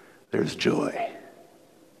 there's joy.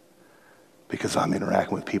 Because I'm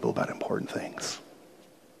interacting with people about important things.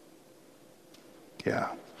 Yeah.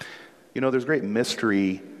 There's great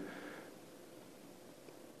mystery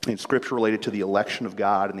in Scripture related to the election of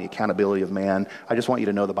God and the accountability of man. I just want you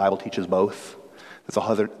to know the Bible teaches both. That's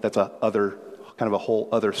a whole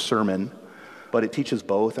other sermon, but it teaches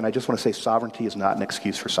both. And I just want to say sovereignty is not an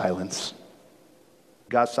excuse for silence.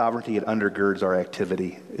 God's sovereignty, it undergirds our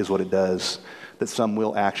activity, is what it does, that some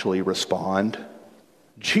will actually respond.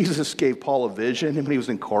 Jesus gave Paul a vision when he was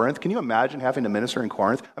in Corinth. Can you imagine having to minister in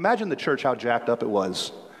Corinth? Imagine the church, how jacked up it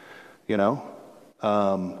was,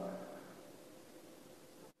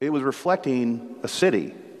 It was reflecting a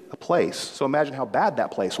city, a place. So imagine how bad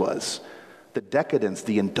that place was. The decadence,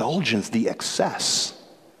 the indulgence, the excess.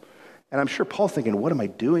 And I'm sure Paul's thinking, what am I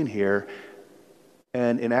doing here?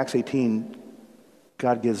 And in Acts 18,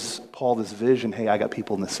 God gives Paul this vision. Hey, I got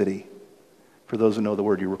people in the city. For those who know the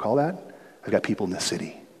word, you recall that? I've got people in this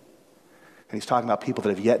city. And he's talking about people that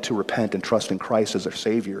have yet to repent and trust in Christ as their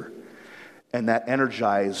Savior. And that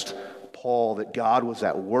energized Paul that God was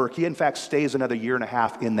at work. He, in fact, stays another 1.5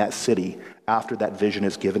 years in that city after that vision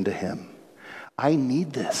is given to him. I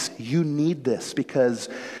need this. You need this, because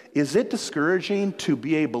is it discouraging to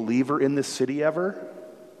be a believer in this city ever?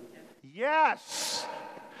 Yes.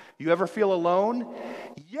 You ever feel alone?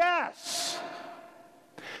 Yes.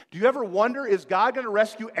 Do you ever wonder, is God going to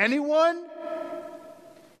rescue anyone?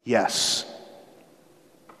 Yes.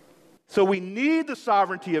 So we need the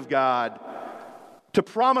sovereignty of God to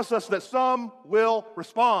promise us that some will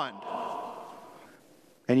respond.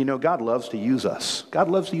 And you know, God loves to use us. God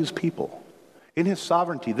loves to use people. In his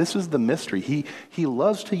sovereignty, this is the mystery. He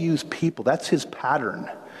loves to use people. That's his pattern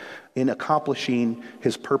in accomplishing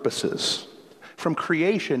his purposes. From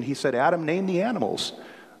creation, he said, Adam, name the animals.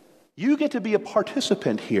 You get to be a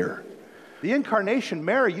participant here. The incarnation,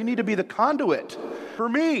 Mary, you need to be the conduit for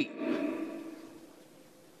me.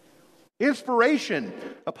 Inspiration,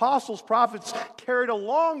 apostles, prophets, carried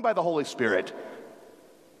along by the Holy Spirit.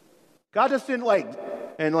 God just didn't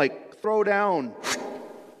throw down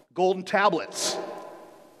golden tablets.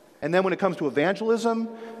 And then when it comes to evangelism,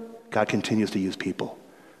 God continues to use people.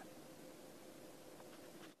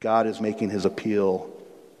 God is making his appeal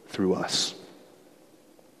through us.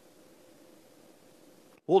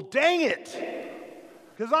 Well, dang it,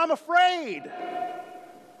 because I'm afraid.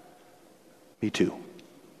 Me too.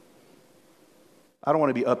 I don't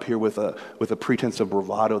want to be up here with a pretense of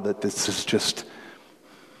bravado that this is just,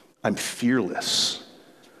 I'm fearless.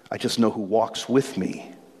 I just know who walks with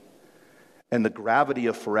me. And the gravity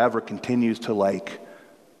of forever continues to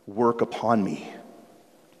work upon me.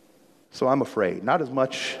 So I'm afraid. Not as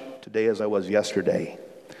much today as I was yesterday,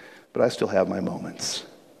 but I still have my moments.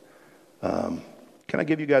 Can I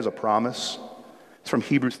give you guys a promise? It's from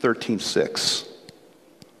Hebrews 13:6.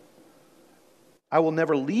 I will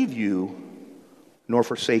never leave you nor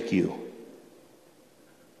forsake you.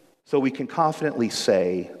 So we can confidently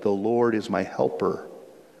say, the Lord is my helper.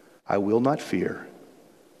 I will not fear.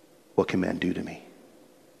 What can man do to me?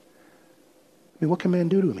 I mean, what can man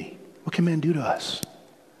do to me? What can man do to us?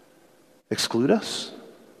 Exclude us?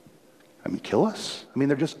 I mean, kill us? I mean,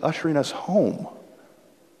 they're just ushering us home.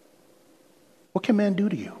 What can man do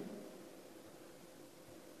to you?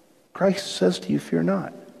 Christ says to you, fear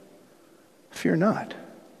not. Fear not.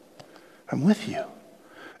 I'm with you.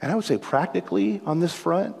 And I would say practically on this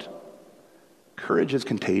front, courage is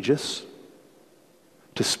contagious.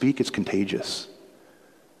 To speak, it's contagious.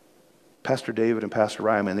 Pastor David and Pastor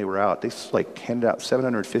Ryan, man, they were out. They handed out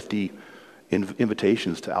 750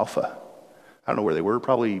 invitations to Alpha. I don't know where they were,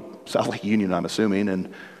 probably South Lake Union, I'm assuming.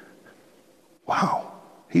 And wow,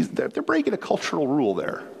 they're breaking a cultural rule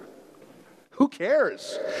there. Who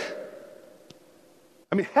cares?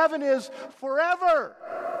 I mean, heaven is forever.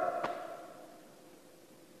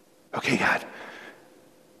 Okay, God,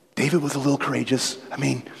 David was a little courageous. I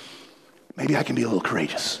mean, maybe I can be a little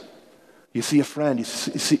courageous. You see a friend, you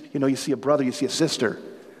see a brother, you see a sister.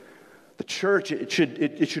 The church, it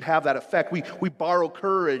should have that effect. We borrow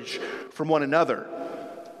courage from one another.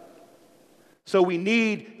 So we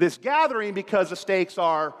need this gathering because the stakes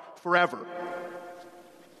are forever.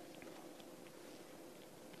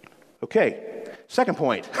 Okay, second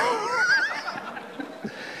point.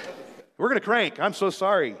 We're going to crank. I'm so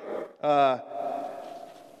sorry.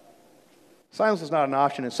 Silence is not an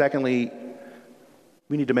option. And secondly,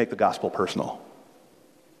 we need to make the gospel personal.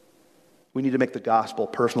 We need to make the gospel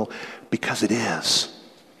personal because it is.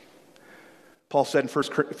 Paul said in 1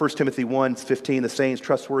 Timothy 1:15, the saying is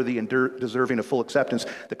trustworthy and deserving of full acceptance,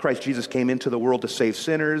 that Christ Jesus came into the world to save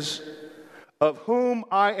sinners, of whom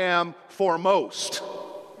I am foremost.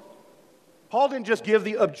 Paul didn't just give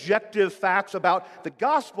the objective facts about the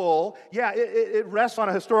gospel. Yeah, it rests on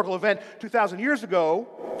a historical event 2,000 years ago.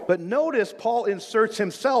 But notice Paul inserts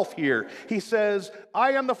himself here. He says,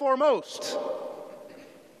 I am the foremost.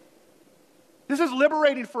 This is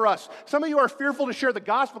liberating for us. Some of you are fearful to share the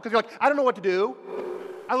gospel because you're like, I don't know what to do.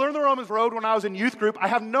 I learned the Romans road when I was in youth group. I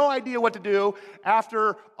have no idea what to do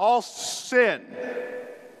after all sin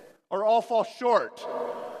or all fall short.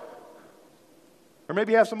 Or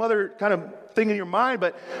maybe you have some other kind of thing in your mind,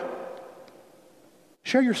 but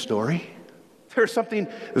share your story. There's something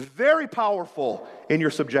very powerful in your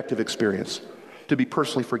subjective experience to be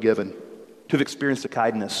personally forgiven, to have experienced the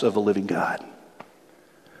kindness of the living God.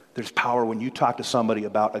 There's power when you talk to somebody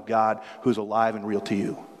about a God who's alive and real to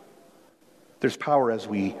you. There's power as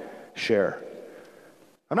we share.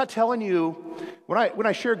 I'm not telling you, when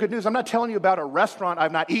I share good news, I'm not telling you about a restaurant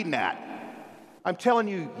I've not eaten at. I'm telling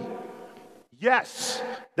you, yes,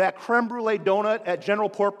 that creme brulee donut at General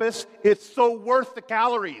Purpose, it's so worth the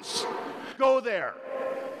calories. Go there.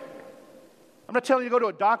 I'm not telling you to go to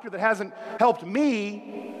a doctor that hasn't helped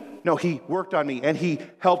me. No, he worked on me, and he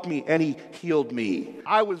helped me, and he healed me.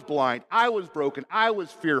 I was blind. I was broken. I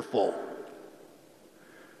was fearful.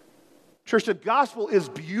 Church, the gospel is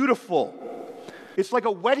beautiful. It's like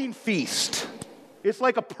a wedding feast. It's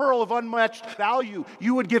like a pearl of unmatched value.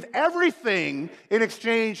 You would give everything in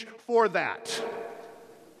exchange for that.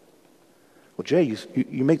 Well, Jay,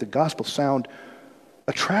 you make the gospel sound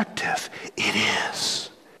attractive. It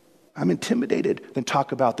is. I'm intimidated. Then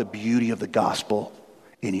talk about the beauty of the gospel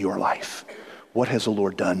in your life. What has the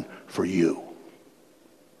Lord done for you?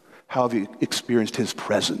 How have you experienced his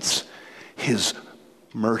presence, his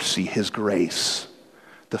mercy, his grace,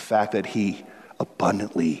 the fact that he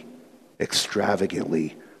abundantly,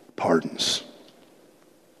 extravagantly pardons?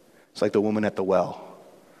 It's like the woman at the well.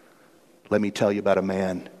 Let me tell you about a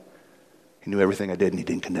man. He knew everything I did and he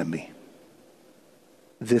didn't condemn me.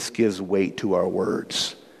 This gives weight to our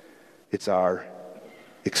words. It's our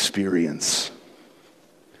experience.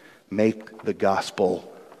 Make the gospel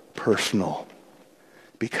personal,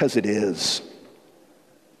 because it is.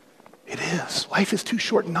 It is. Life is too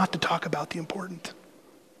short not to talk about the important.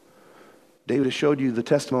 David has showed you the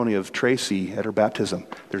testimony of Tracy at her baptism.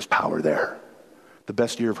 There's power there. The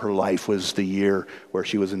best year of her life was the year where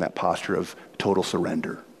she was in that posture of total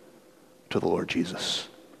surrender to the Lord Jesus.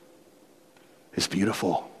 It's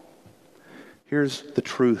beautiful. Here's the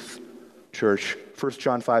truth, church. 1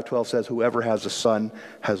 John 5:12 says, whoever has the Son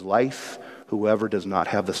has life. Whoever does not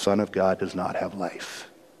have the Son of God does not have life.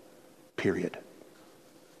 Period.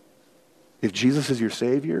 If Jesus is your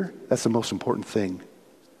Savior, that's the most important thing.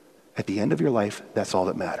 At the end of your life, that's all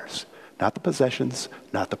that matters. Not the possessions,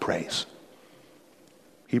 not the praise.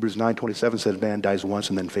 Hebrews 9:27 says, man dies once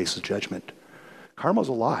and then faces judgment. Karma's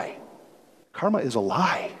a lie. Karma is a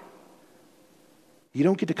lie. You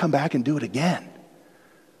don't get to come back and do it again.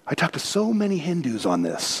 I talk to so many Hindus on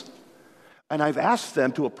this. And I've asked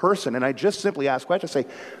them to a person, and I just simply ask questions. I say,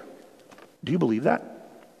 do you believe that?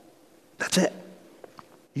 That's it.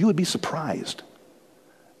 You would be surprised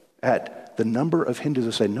at the number of Hindus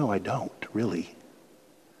that say, no, I don't, really.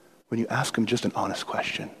 When you ask them just an honest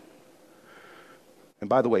question. And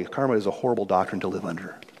by the way, karma is a horrible doctrine to live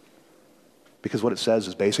under. Because what it says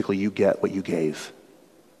is basically you get what you gave.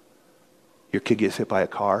 Your kid gets hit by a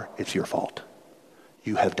car, it's your fault.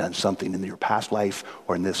 You have done something in your past life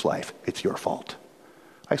or in this life, it's your fault.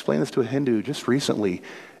 I explained this to a Hindu just recently,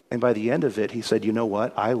 and by the end of it, he said, you know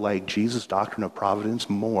what? I like Jesus' doctrine of providence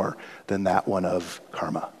more than that one of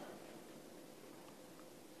karma.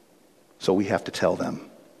 So we have to tell them,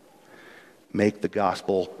 make the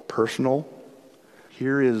gospel personal.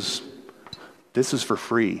 This is for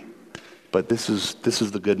free, but this is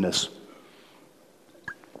the goodness.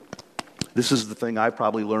 This is the thing I've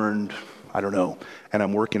probably learned, I don't know, and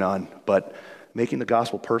I'm working on, but making the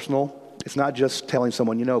gospel personal, it's not just telling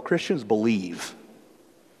someone, you know, Christians believe.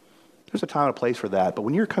 There's a time and a place for that, but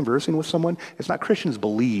when you're conversing with someone, it's not Christians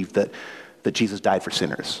believe that Jesus died for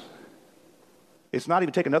sinners. It's not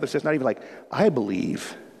even take another step, it's not even like, I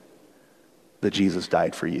believe that Jesus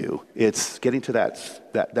died for you. It's getting to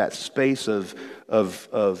that space of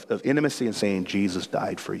intimacy and saying, Jesus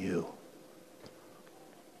died for you.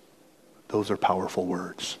 Those are powerful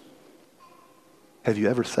words. Have you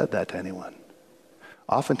ever said that to anyone?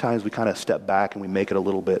 Oftentimes we kind of step back and we make it a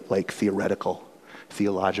little bit like theological.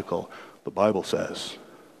 The Bible says.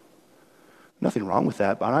 Nothing wrong with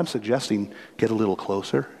that, but I'm suggesting get a little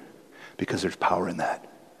closer because there's power in that.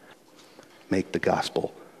 Make the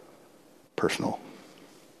gospel personal.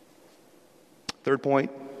 Third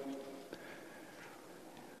point,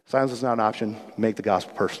 silence is not an option. Make the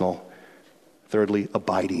gospel personal. Thirdly,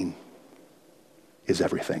 abiding is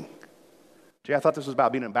everything. Jay, I thought this was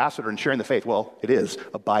about being an ambassador and sharing the faith. Well, it is.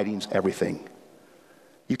 Abiding's everything.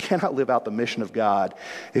 You cannot live out the mission of God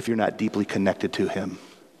if you're not deeply connected to him.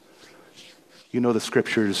 You know the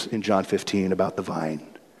scriptures in John 15 about the vine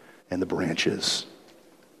and the branches.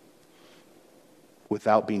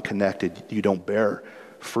 Without being connected, you don't bear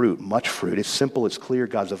fruit, much fruit. It's simple, it's clear.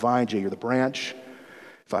 God's the vine, Jay, you're the branch.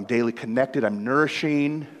 If I'm daily connected, I'm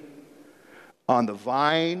nourishing on the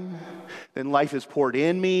vine, then life is poured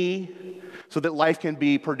in me so that life can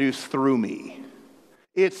be produced through me.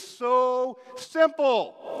 It's so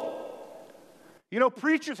simple. You know,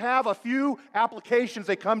 preachers have a few applications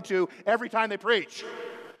they come to every time they preach.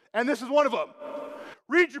 And this is one of them.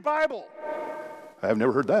 Read your Bible. I've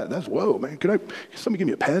never heard that. That's, whoa, man. Can somebody give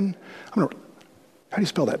me a pen? How do you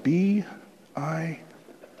spell that?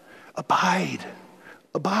 Abide.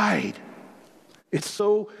 Abide. It's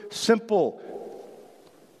so simple.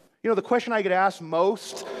 You know, the question I get asked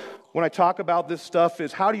most when I talk about this stuff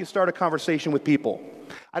is, how do you start a conversation with people?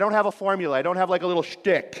 I don't have a formula. I don't have like a little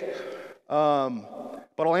shtick.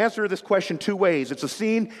 But I'll answer this question two ways. It's the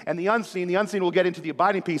seen and the unseen. The unseen will get into the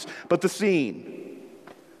abiding piece, but the seen.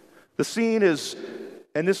 The seen is,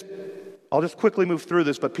 and this, I'll just quickly move through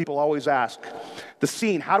this, but people always ask. The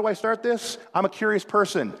seen, how do I start this? I'm a curious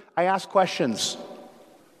person. I ask questions.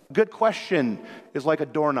 A good question is like a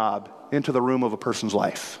doorknob into the room of a person's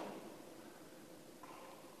life.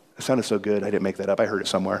 It sounded so good, I didn't make that up. I heard it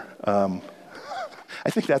somewhere. I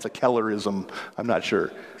think that's a Kellerism. I'm not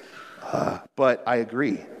sure. But I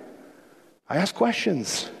agree. I ask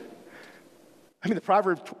questions. I mean, the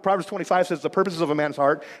Proverbs 25 says, the purposes of a man's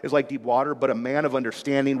heart is like deep water, but a man of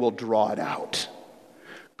understanding will draw it out.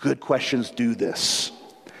 Good questions do this.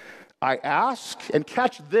 I ask, and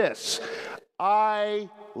catch this, I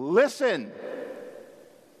listen.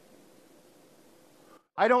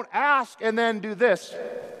 I don't ask and then do this.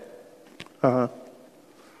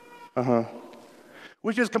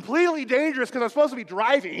 Which is completely dangerous because I'm supposed to be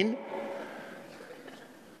driving.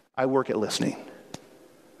 I work at listening.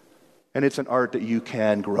 And it's an art that you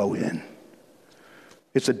can grow in.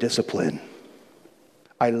 It's a discipline.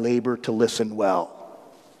 I labor to listen well.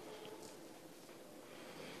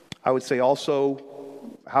 I would say also,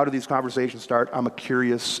 how do these conversations start? I'm a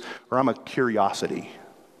curiosity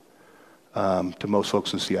to most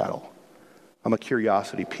folks in Seattle. I'm a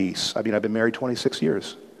curiosity piece. I mean, I've been married 26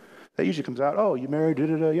 years. That usually comes out, oh, you married?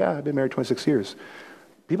 Yeah, I've been married 26 years.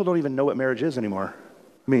 People don't even know what marriage is anymore.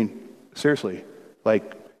 I mean, seriously,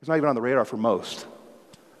 like, it's not even on the radar for most. I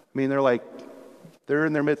mean, they're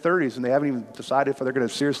in their mid-30s and they haven't even decided if they're going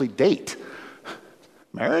to seriously date.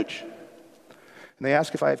 Marriage? And they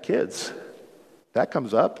ask if I have kids. That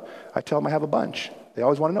comes up. I tell them I have a bunch. They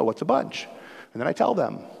always want to know, what's a bunch? And then I tell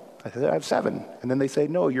them, I say, I have 7. And then they say,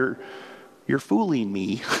 no, you're fooling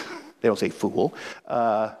me. They don't say fool.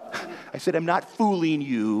 I said, I'm not fooling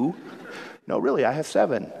you. No, really, I have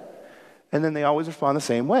 7. And then they always respond the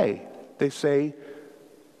same way. They say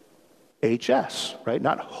HS, right?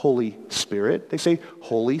 Not Holy Spirit. They say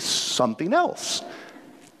Holy something else.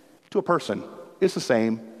 To a person, it's the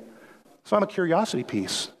same. So I'm a curiosity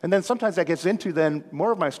piece. And then sometimes that gets into then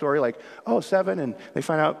more of my story, like, oh, 7, and they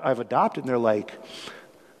find out I've adopted, and they're like,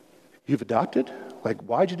 you've adopted? Like,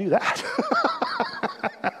 why'd you do that?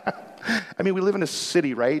 I mean, we live in a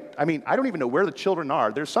city, right? I mean, I don't even know where the children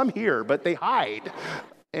are. There's some here, but they hide.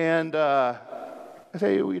 And I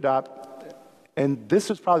say, we adopt. And this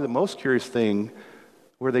is probably the most curious thing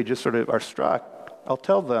where they just sort of are struck. I'll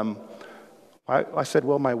tell them, I said,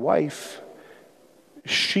 well, my wife,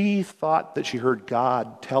 she thought that she heard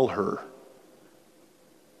God tell her.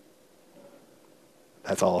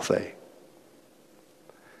 That's all I'll say.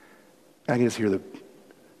 I can just hear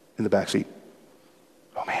in the back seat,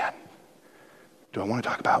 oh man, do I want to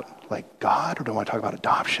talk about like God or do I want to talk about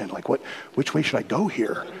adoption? Like which way should I go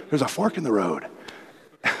here? There's a fork in the road.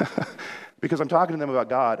 Because I'm talking to them about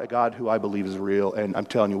God, a God who I believe is real, and I'm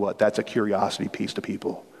telling you what, that's a curiosity piece to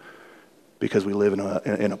people. Because we live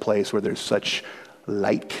in a place where there's such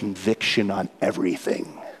light conviction on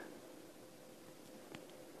everything.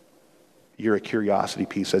 You're a curiosity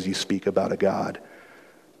piece as you speak about a God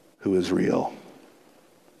who is real.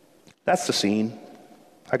 That's the seen.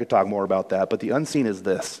 I could talk more about that, but the unseen is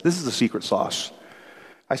this. This is the secret sauce.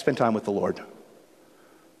 I spend time with the Lord.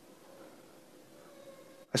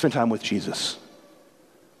 I spend time with Jesus.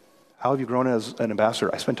 How have you grown as an ambassador?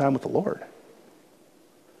 I spend time with the Lord.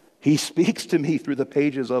 He speaks to me through the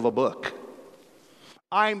pages of a book.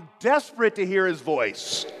 I'm desperate to hear his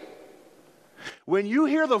voice. When you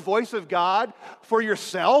hear the voice of God for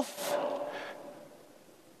yourself,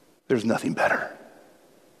 there's nothing better.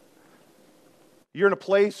 You're in a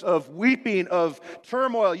place of weeping, of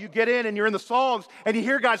turmoil. You get in and you're in the Psalms and you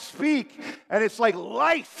hear God speak, and it's like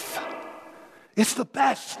life. It's the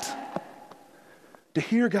best. To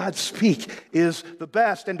hear God speak is the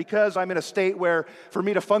best. And because I'm in a state where for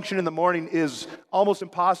me to function in the morning is almost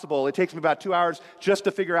impossible, it takes me about 2 hours just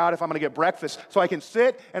to figure out if I'm going to get breakfast. So I can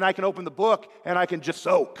sit and I can open the book and I can just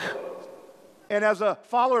soak. And as a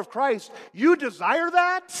follower of Christ, you desire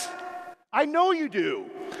that? I know you do.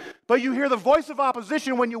 But you hear the voice of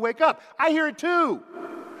opposition when you wake up. I hear it too.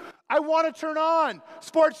 I want to turn on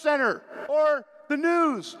Sports Center or the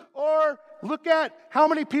news or Look at how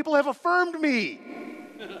many people have affirmed me.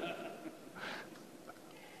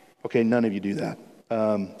 Okay, none of you do that.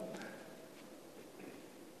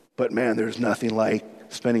 But man, there's nothing like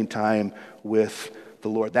spending time with the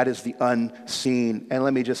Lord. That is the unseen. And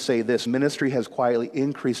let me just say this, ministry has quietly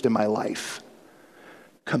increased in my life,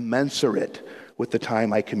 commensurate with the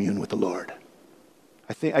time I commune with the Lord.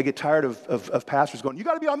 I think I get tired of pastors going, you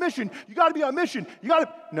got to be on mission, you got to be on mission,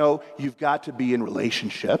 No, you've got to be in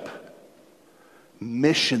relationship.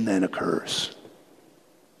 Mission then occurs.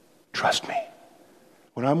 Trust me.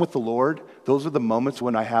 When I'm with the Lord, those are the moments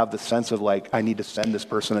when I have the sense of like, I need to send this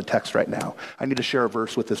person a text right now. I need to share a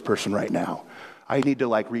verse with this person right now. I need to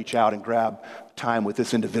like reach out and grab time with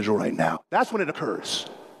this individual right now. That's when it occurs.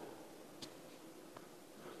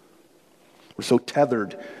 We're so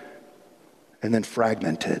tethered and then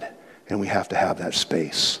fragmented, and we have to have that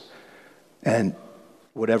space. And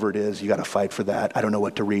whatever it is, you got to fight for that. I don't know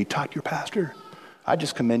what to read. Talk to your pastor. I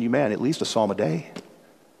just commend you, man, at least a psalm a day.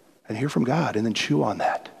 And hear from God, and then chew on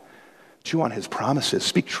that. Chew on his promises.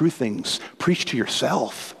 Speak true things. Preach to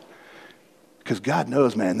yourself. Because God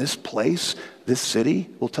knows, man, this place, this city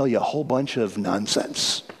will tell you a whole bunch of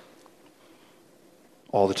nonsense.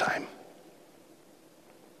 All the time.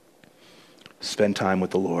 Spend time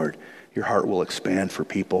with the Lord. Your heart will expand for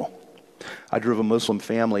people. I drove a Muslim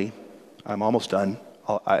family. I'm almost done.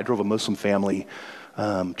 I drove a Muslim family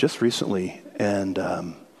just recently, and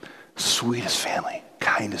sweetest family.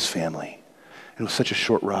 Kindest family. It was such a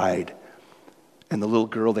short ride. And the little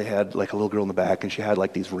girl, they had like a little girl in the back, and she had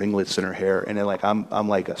like these ringlets in her hair. And then like I'm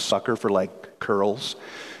like a sucker for like curls,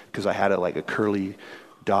 because I had a curly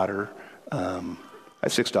daughter. I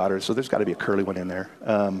have 6 daughters, so there's got to be a curly one in there,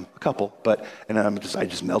 a couple. And I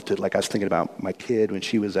just melted. Like I was thinking about my kid when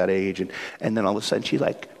she was that age, and then all of a sudden she's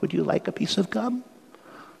like, "Would you like a piece of gum?"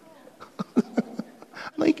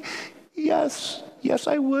 I'm like, yes,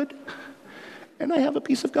 I would. And I have a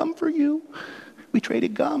piece of gum for you. We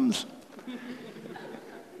traded gums.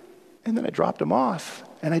 And then I dropped him off,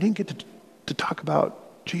 and I didn't get to talk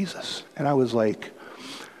about Jesus. And I was like,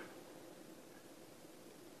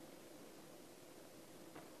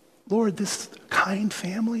 Lord, this kind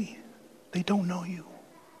family, they don't know you.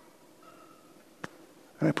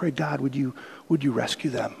 And I prayed, God, would you rescue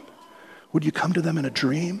them? Would you come to them in a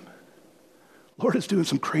dream? Lord is doing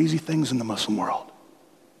some crazy things in the Muslim world.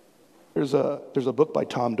 There's a book by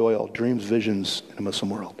Tom Doyle, Dreams, Visions in a Muslim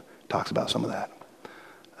World. Talks about some of that.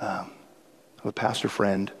 I have a pastor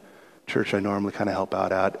friend, church I normally kind of help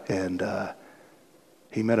out at, and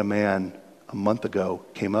he met a man a month ago,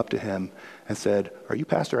 came up to him and said, "Are you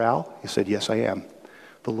Pastor Al?" He said, "Yes, I am.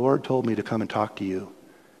 The Lord told me to come and talk to you.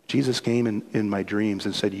 Jesus came in my dreams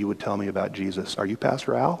and said you would tell me about Jesus. Are you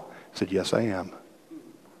Pastor Al?" He said, "Yes, I am."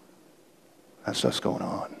 That stuff's going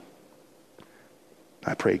on.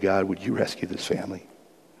 I pray, God, would you rescue this family?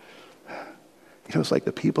 You know, it's like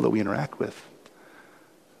the people that we interact with.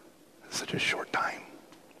 Such a short time.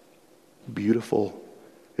 Beautiful,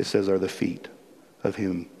 it says, are the feet of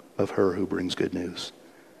her who brings good news.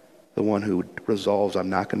 The one who resolves, I'm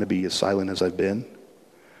not going to be as silent as I've been.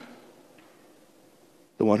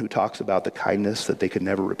 The one who talks about the kindness that they could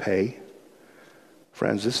never repay.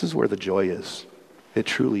 Friends, this is where the joy is. It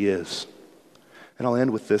truly is. And I'll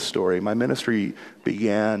end with this story. My ministry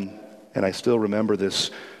began, and I still remember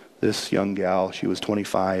this young gal. She was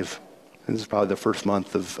 25. And this is probably the first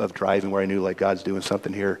month of driving where I knew like God's doing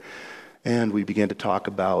something here. And we began to talk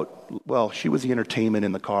about, well, she was the entertainment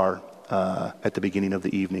in the car at the beginning of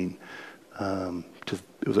the evening.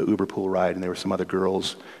 It was an Uber pool ride, and there were some other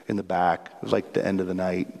girls in the back. It was like the end of the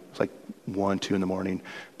night. It was like 1, 2 in the morning,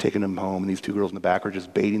 taking them home. And these 2 girls in the back are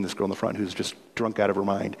just baiting this girl in the front who's just drunk out of her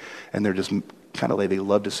mind. And they're just kind of like, they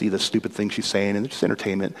love to see the stupid things she's saying, and it's just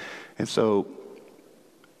entertainment. And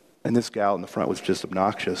this gal in the front was just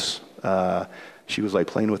obnoxious. She was like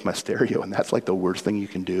playing with my stereo, and that's like the worst thing you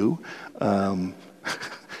can do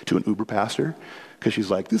to an Uber pastor, because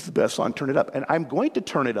she's like, "This is the best song, turn it up." And I'm going to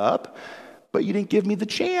turn it up, but you didn't give me the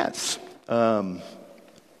chance.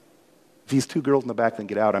 These 2 girls in the back then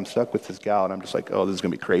get out. I'm stuck with this gal, and I'm just like, oh, this is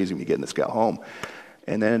going to be crazy when we get this gal home.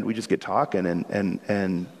 And then we just get talking, and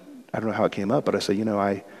I don't know how it came up, but I said,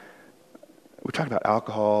 we talked about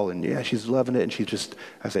alcohol, and yeah, she's loving it, and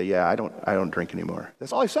I said, yeah, I don't drink anymore.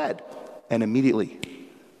 That's all I said. And immediately,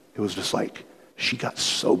 it was just like, she got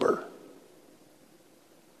sober.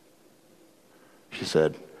 She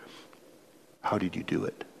said, "How did you do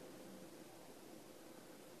it?"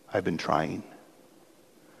 "I've been trying.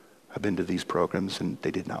 I've been to these programs, and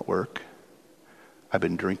they did not work. I've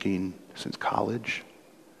been drinking since college.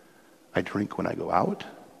 I drink when I go out.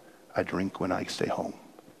 I drink when I stay home.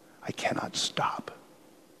 I cannot stop.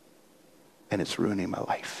 And it's ruining my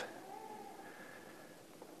life.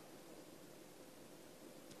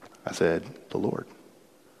 I said, the Lord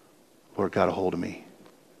got a hold of me.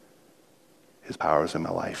 His power is in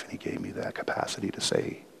my life, and he gave me that capacity to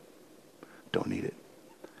say, don't need it.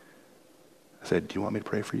 I said, do you want me to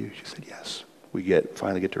pray for you? She said, yes. We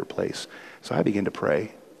finally get to her place. So I began to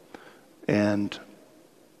pray, and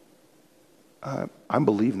I'm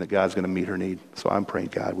believing that God's going to meet her need. So I'm praying,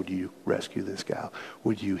 God, would you rescue this gal?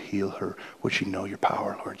 Would you heal her? Would she know your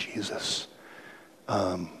power, Lord Jesus?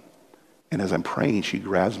 And as I'm praying, she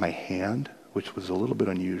grabs my hand, which was a little bit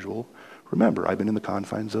unusual. Remember, I've been in the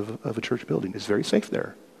confines of a church building. It's very safe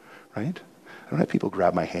there, right? I don't have people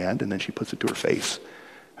grab my hand, and then she puts it to her face.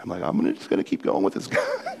 I'm like, I'm just going to keep going with this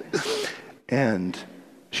guy. And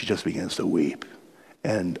she just begins to weep.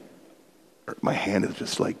 And my hand is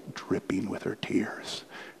just like dripping with her tears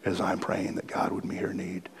as I'm praying that God would meet her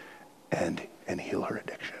need and heal her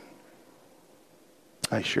addiction.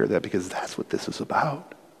 I share that because that's what this is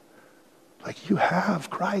about. Like, you have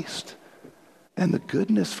Christ. And the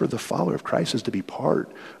goodness for the follower of Christ is to be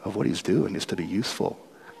part of what he's doing, is to be useful.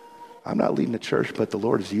 I'm not leading the church, but the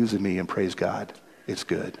Lord is using me, and praise God. It's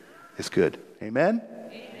good. It's good. Amen?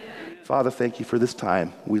 Amen. Father, thank you for this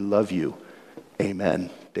time. We love you. Amen.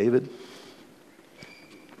 David?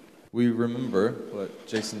 We remember what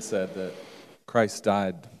Jayson said, that Christ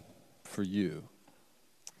died for you,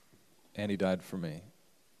 and he died for me.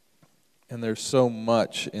 And there's so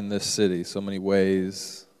much in this city, so many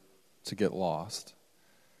ways to get lost.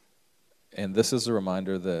 And this is a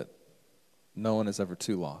reminder that no one is ever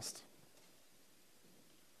too lost.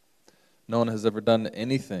 No one has ever done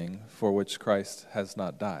anything for which Christ has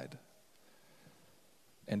not died.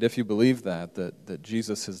 And if you believe that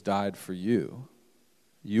Jesus has died for you,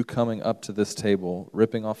 you coming up to this table,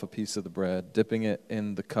 ripping off a piece of the bread, dipping it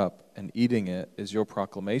in the cup, and eating it is your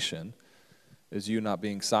proclamation, is you not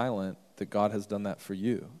being silent that God has done that for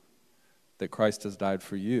you, that Christ has died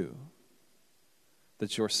for you,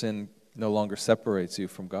 that your sin no longer separates you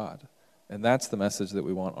from God. And that's the message that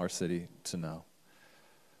we want our city to know.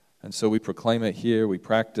 And so we proclaim it here. We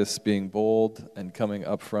practice being bold and coming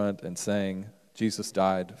up front and saying, Jesus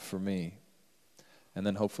died for me. And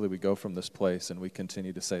then hopefully we go from this place and we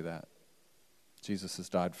continue to say that. Jesus has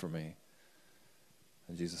died for me.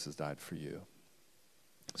 And Jesus has died for you.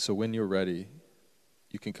 So when you're ready,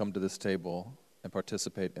 you can come to this table and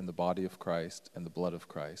participate in the body of Christ and the blood of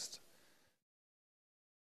Christ.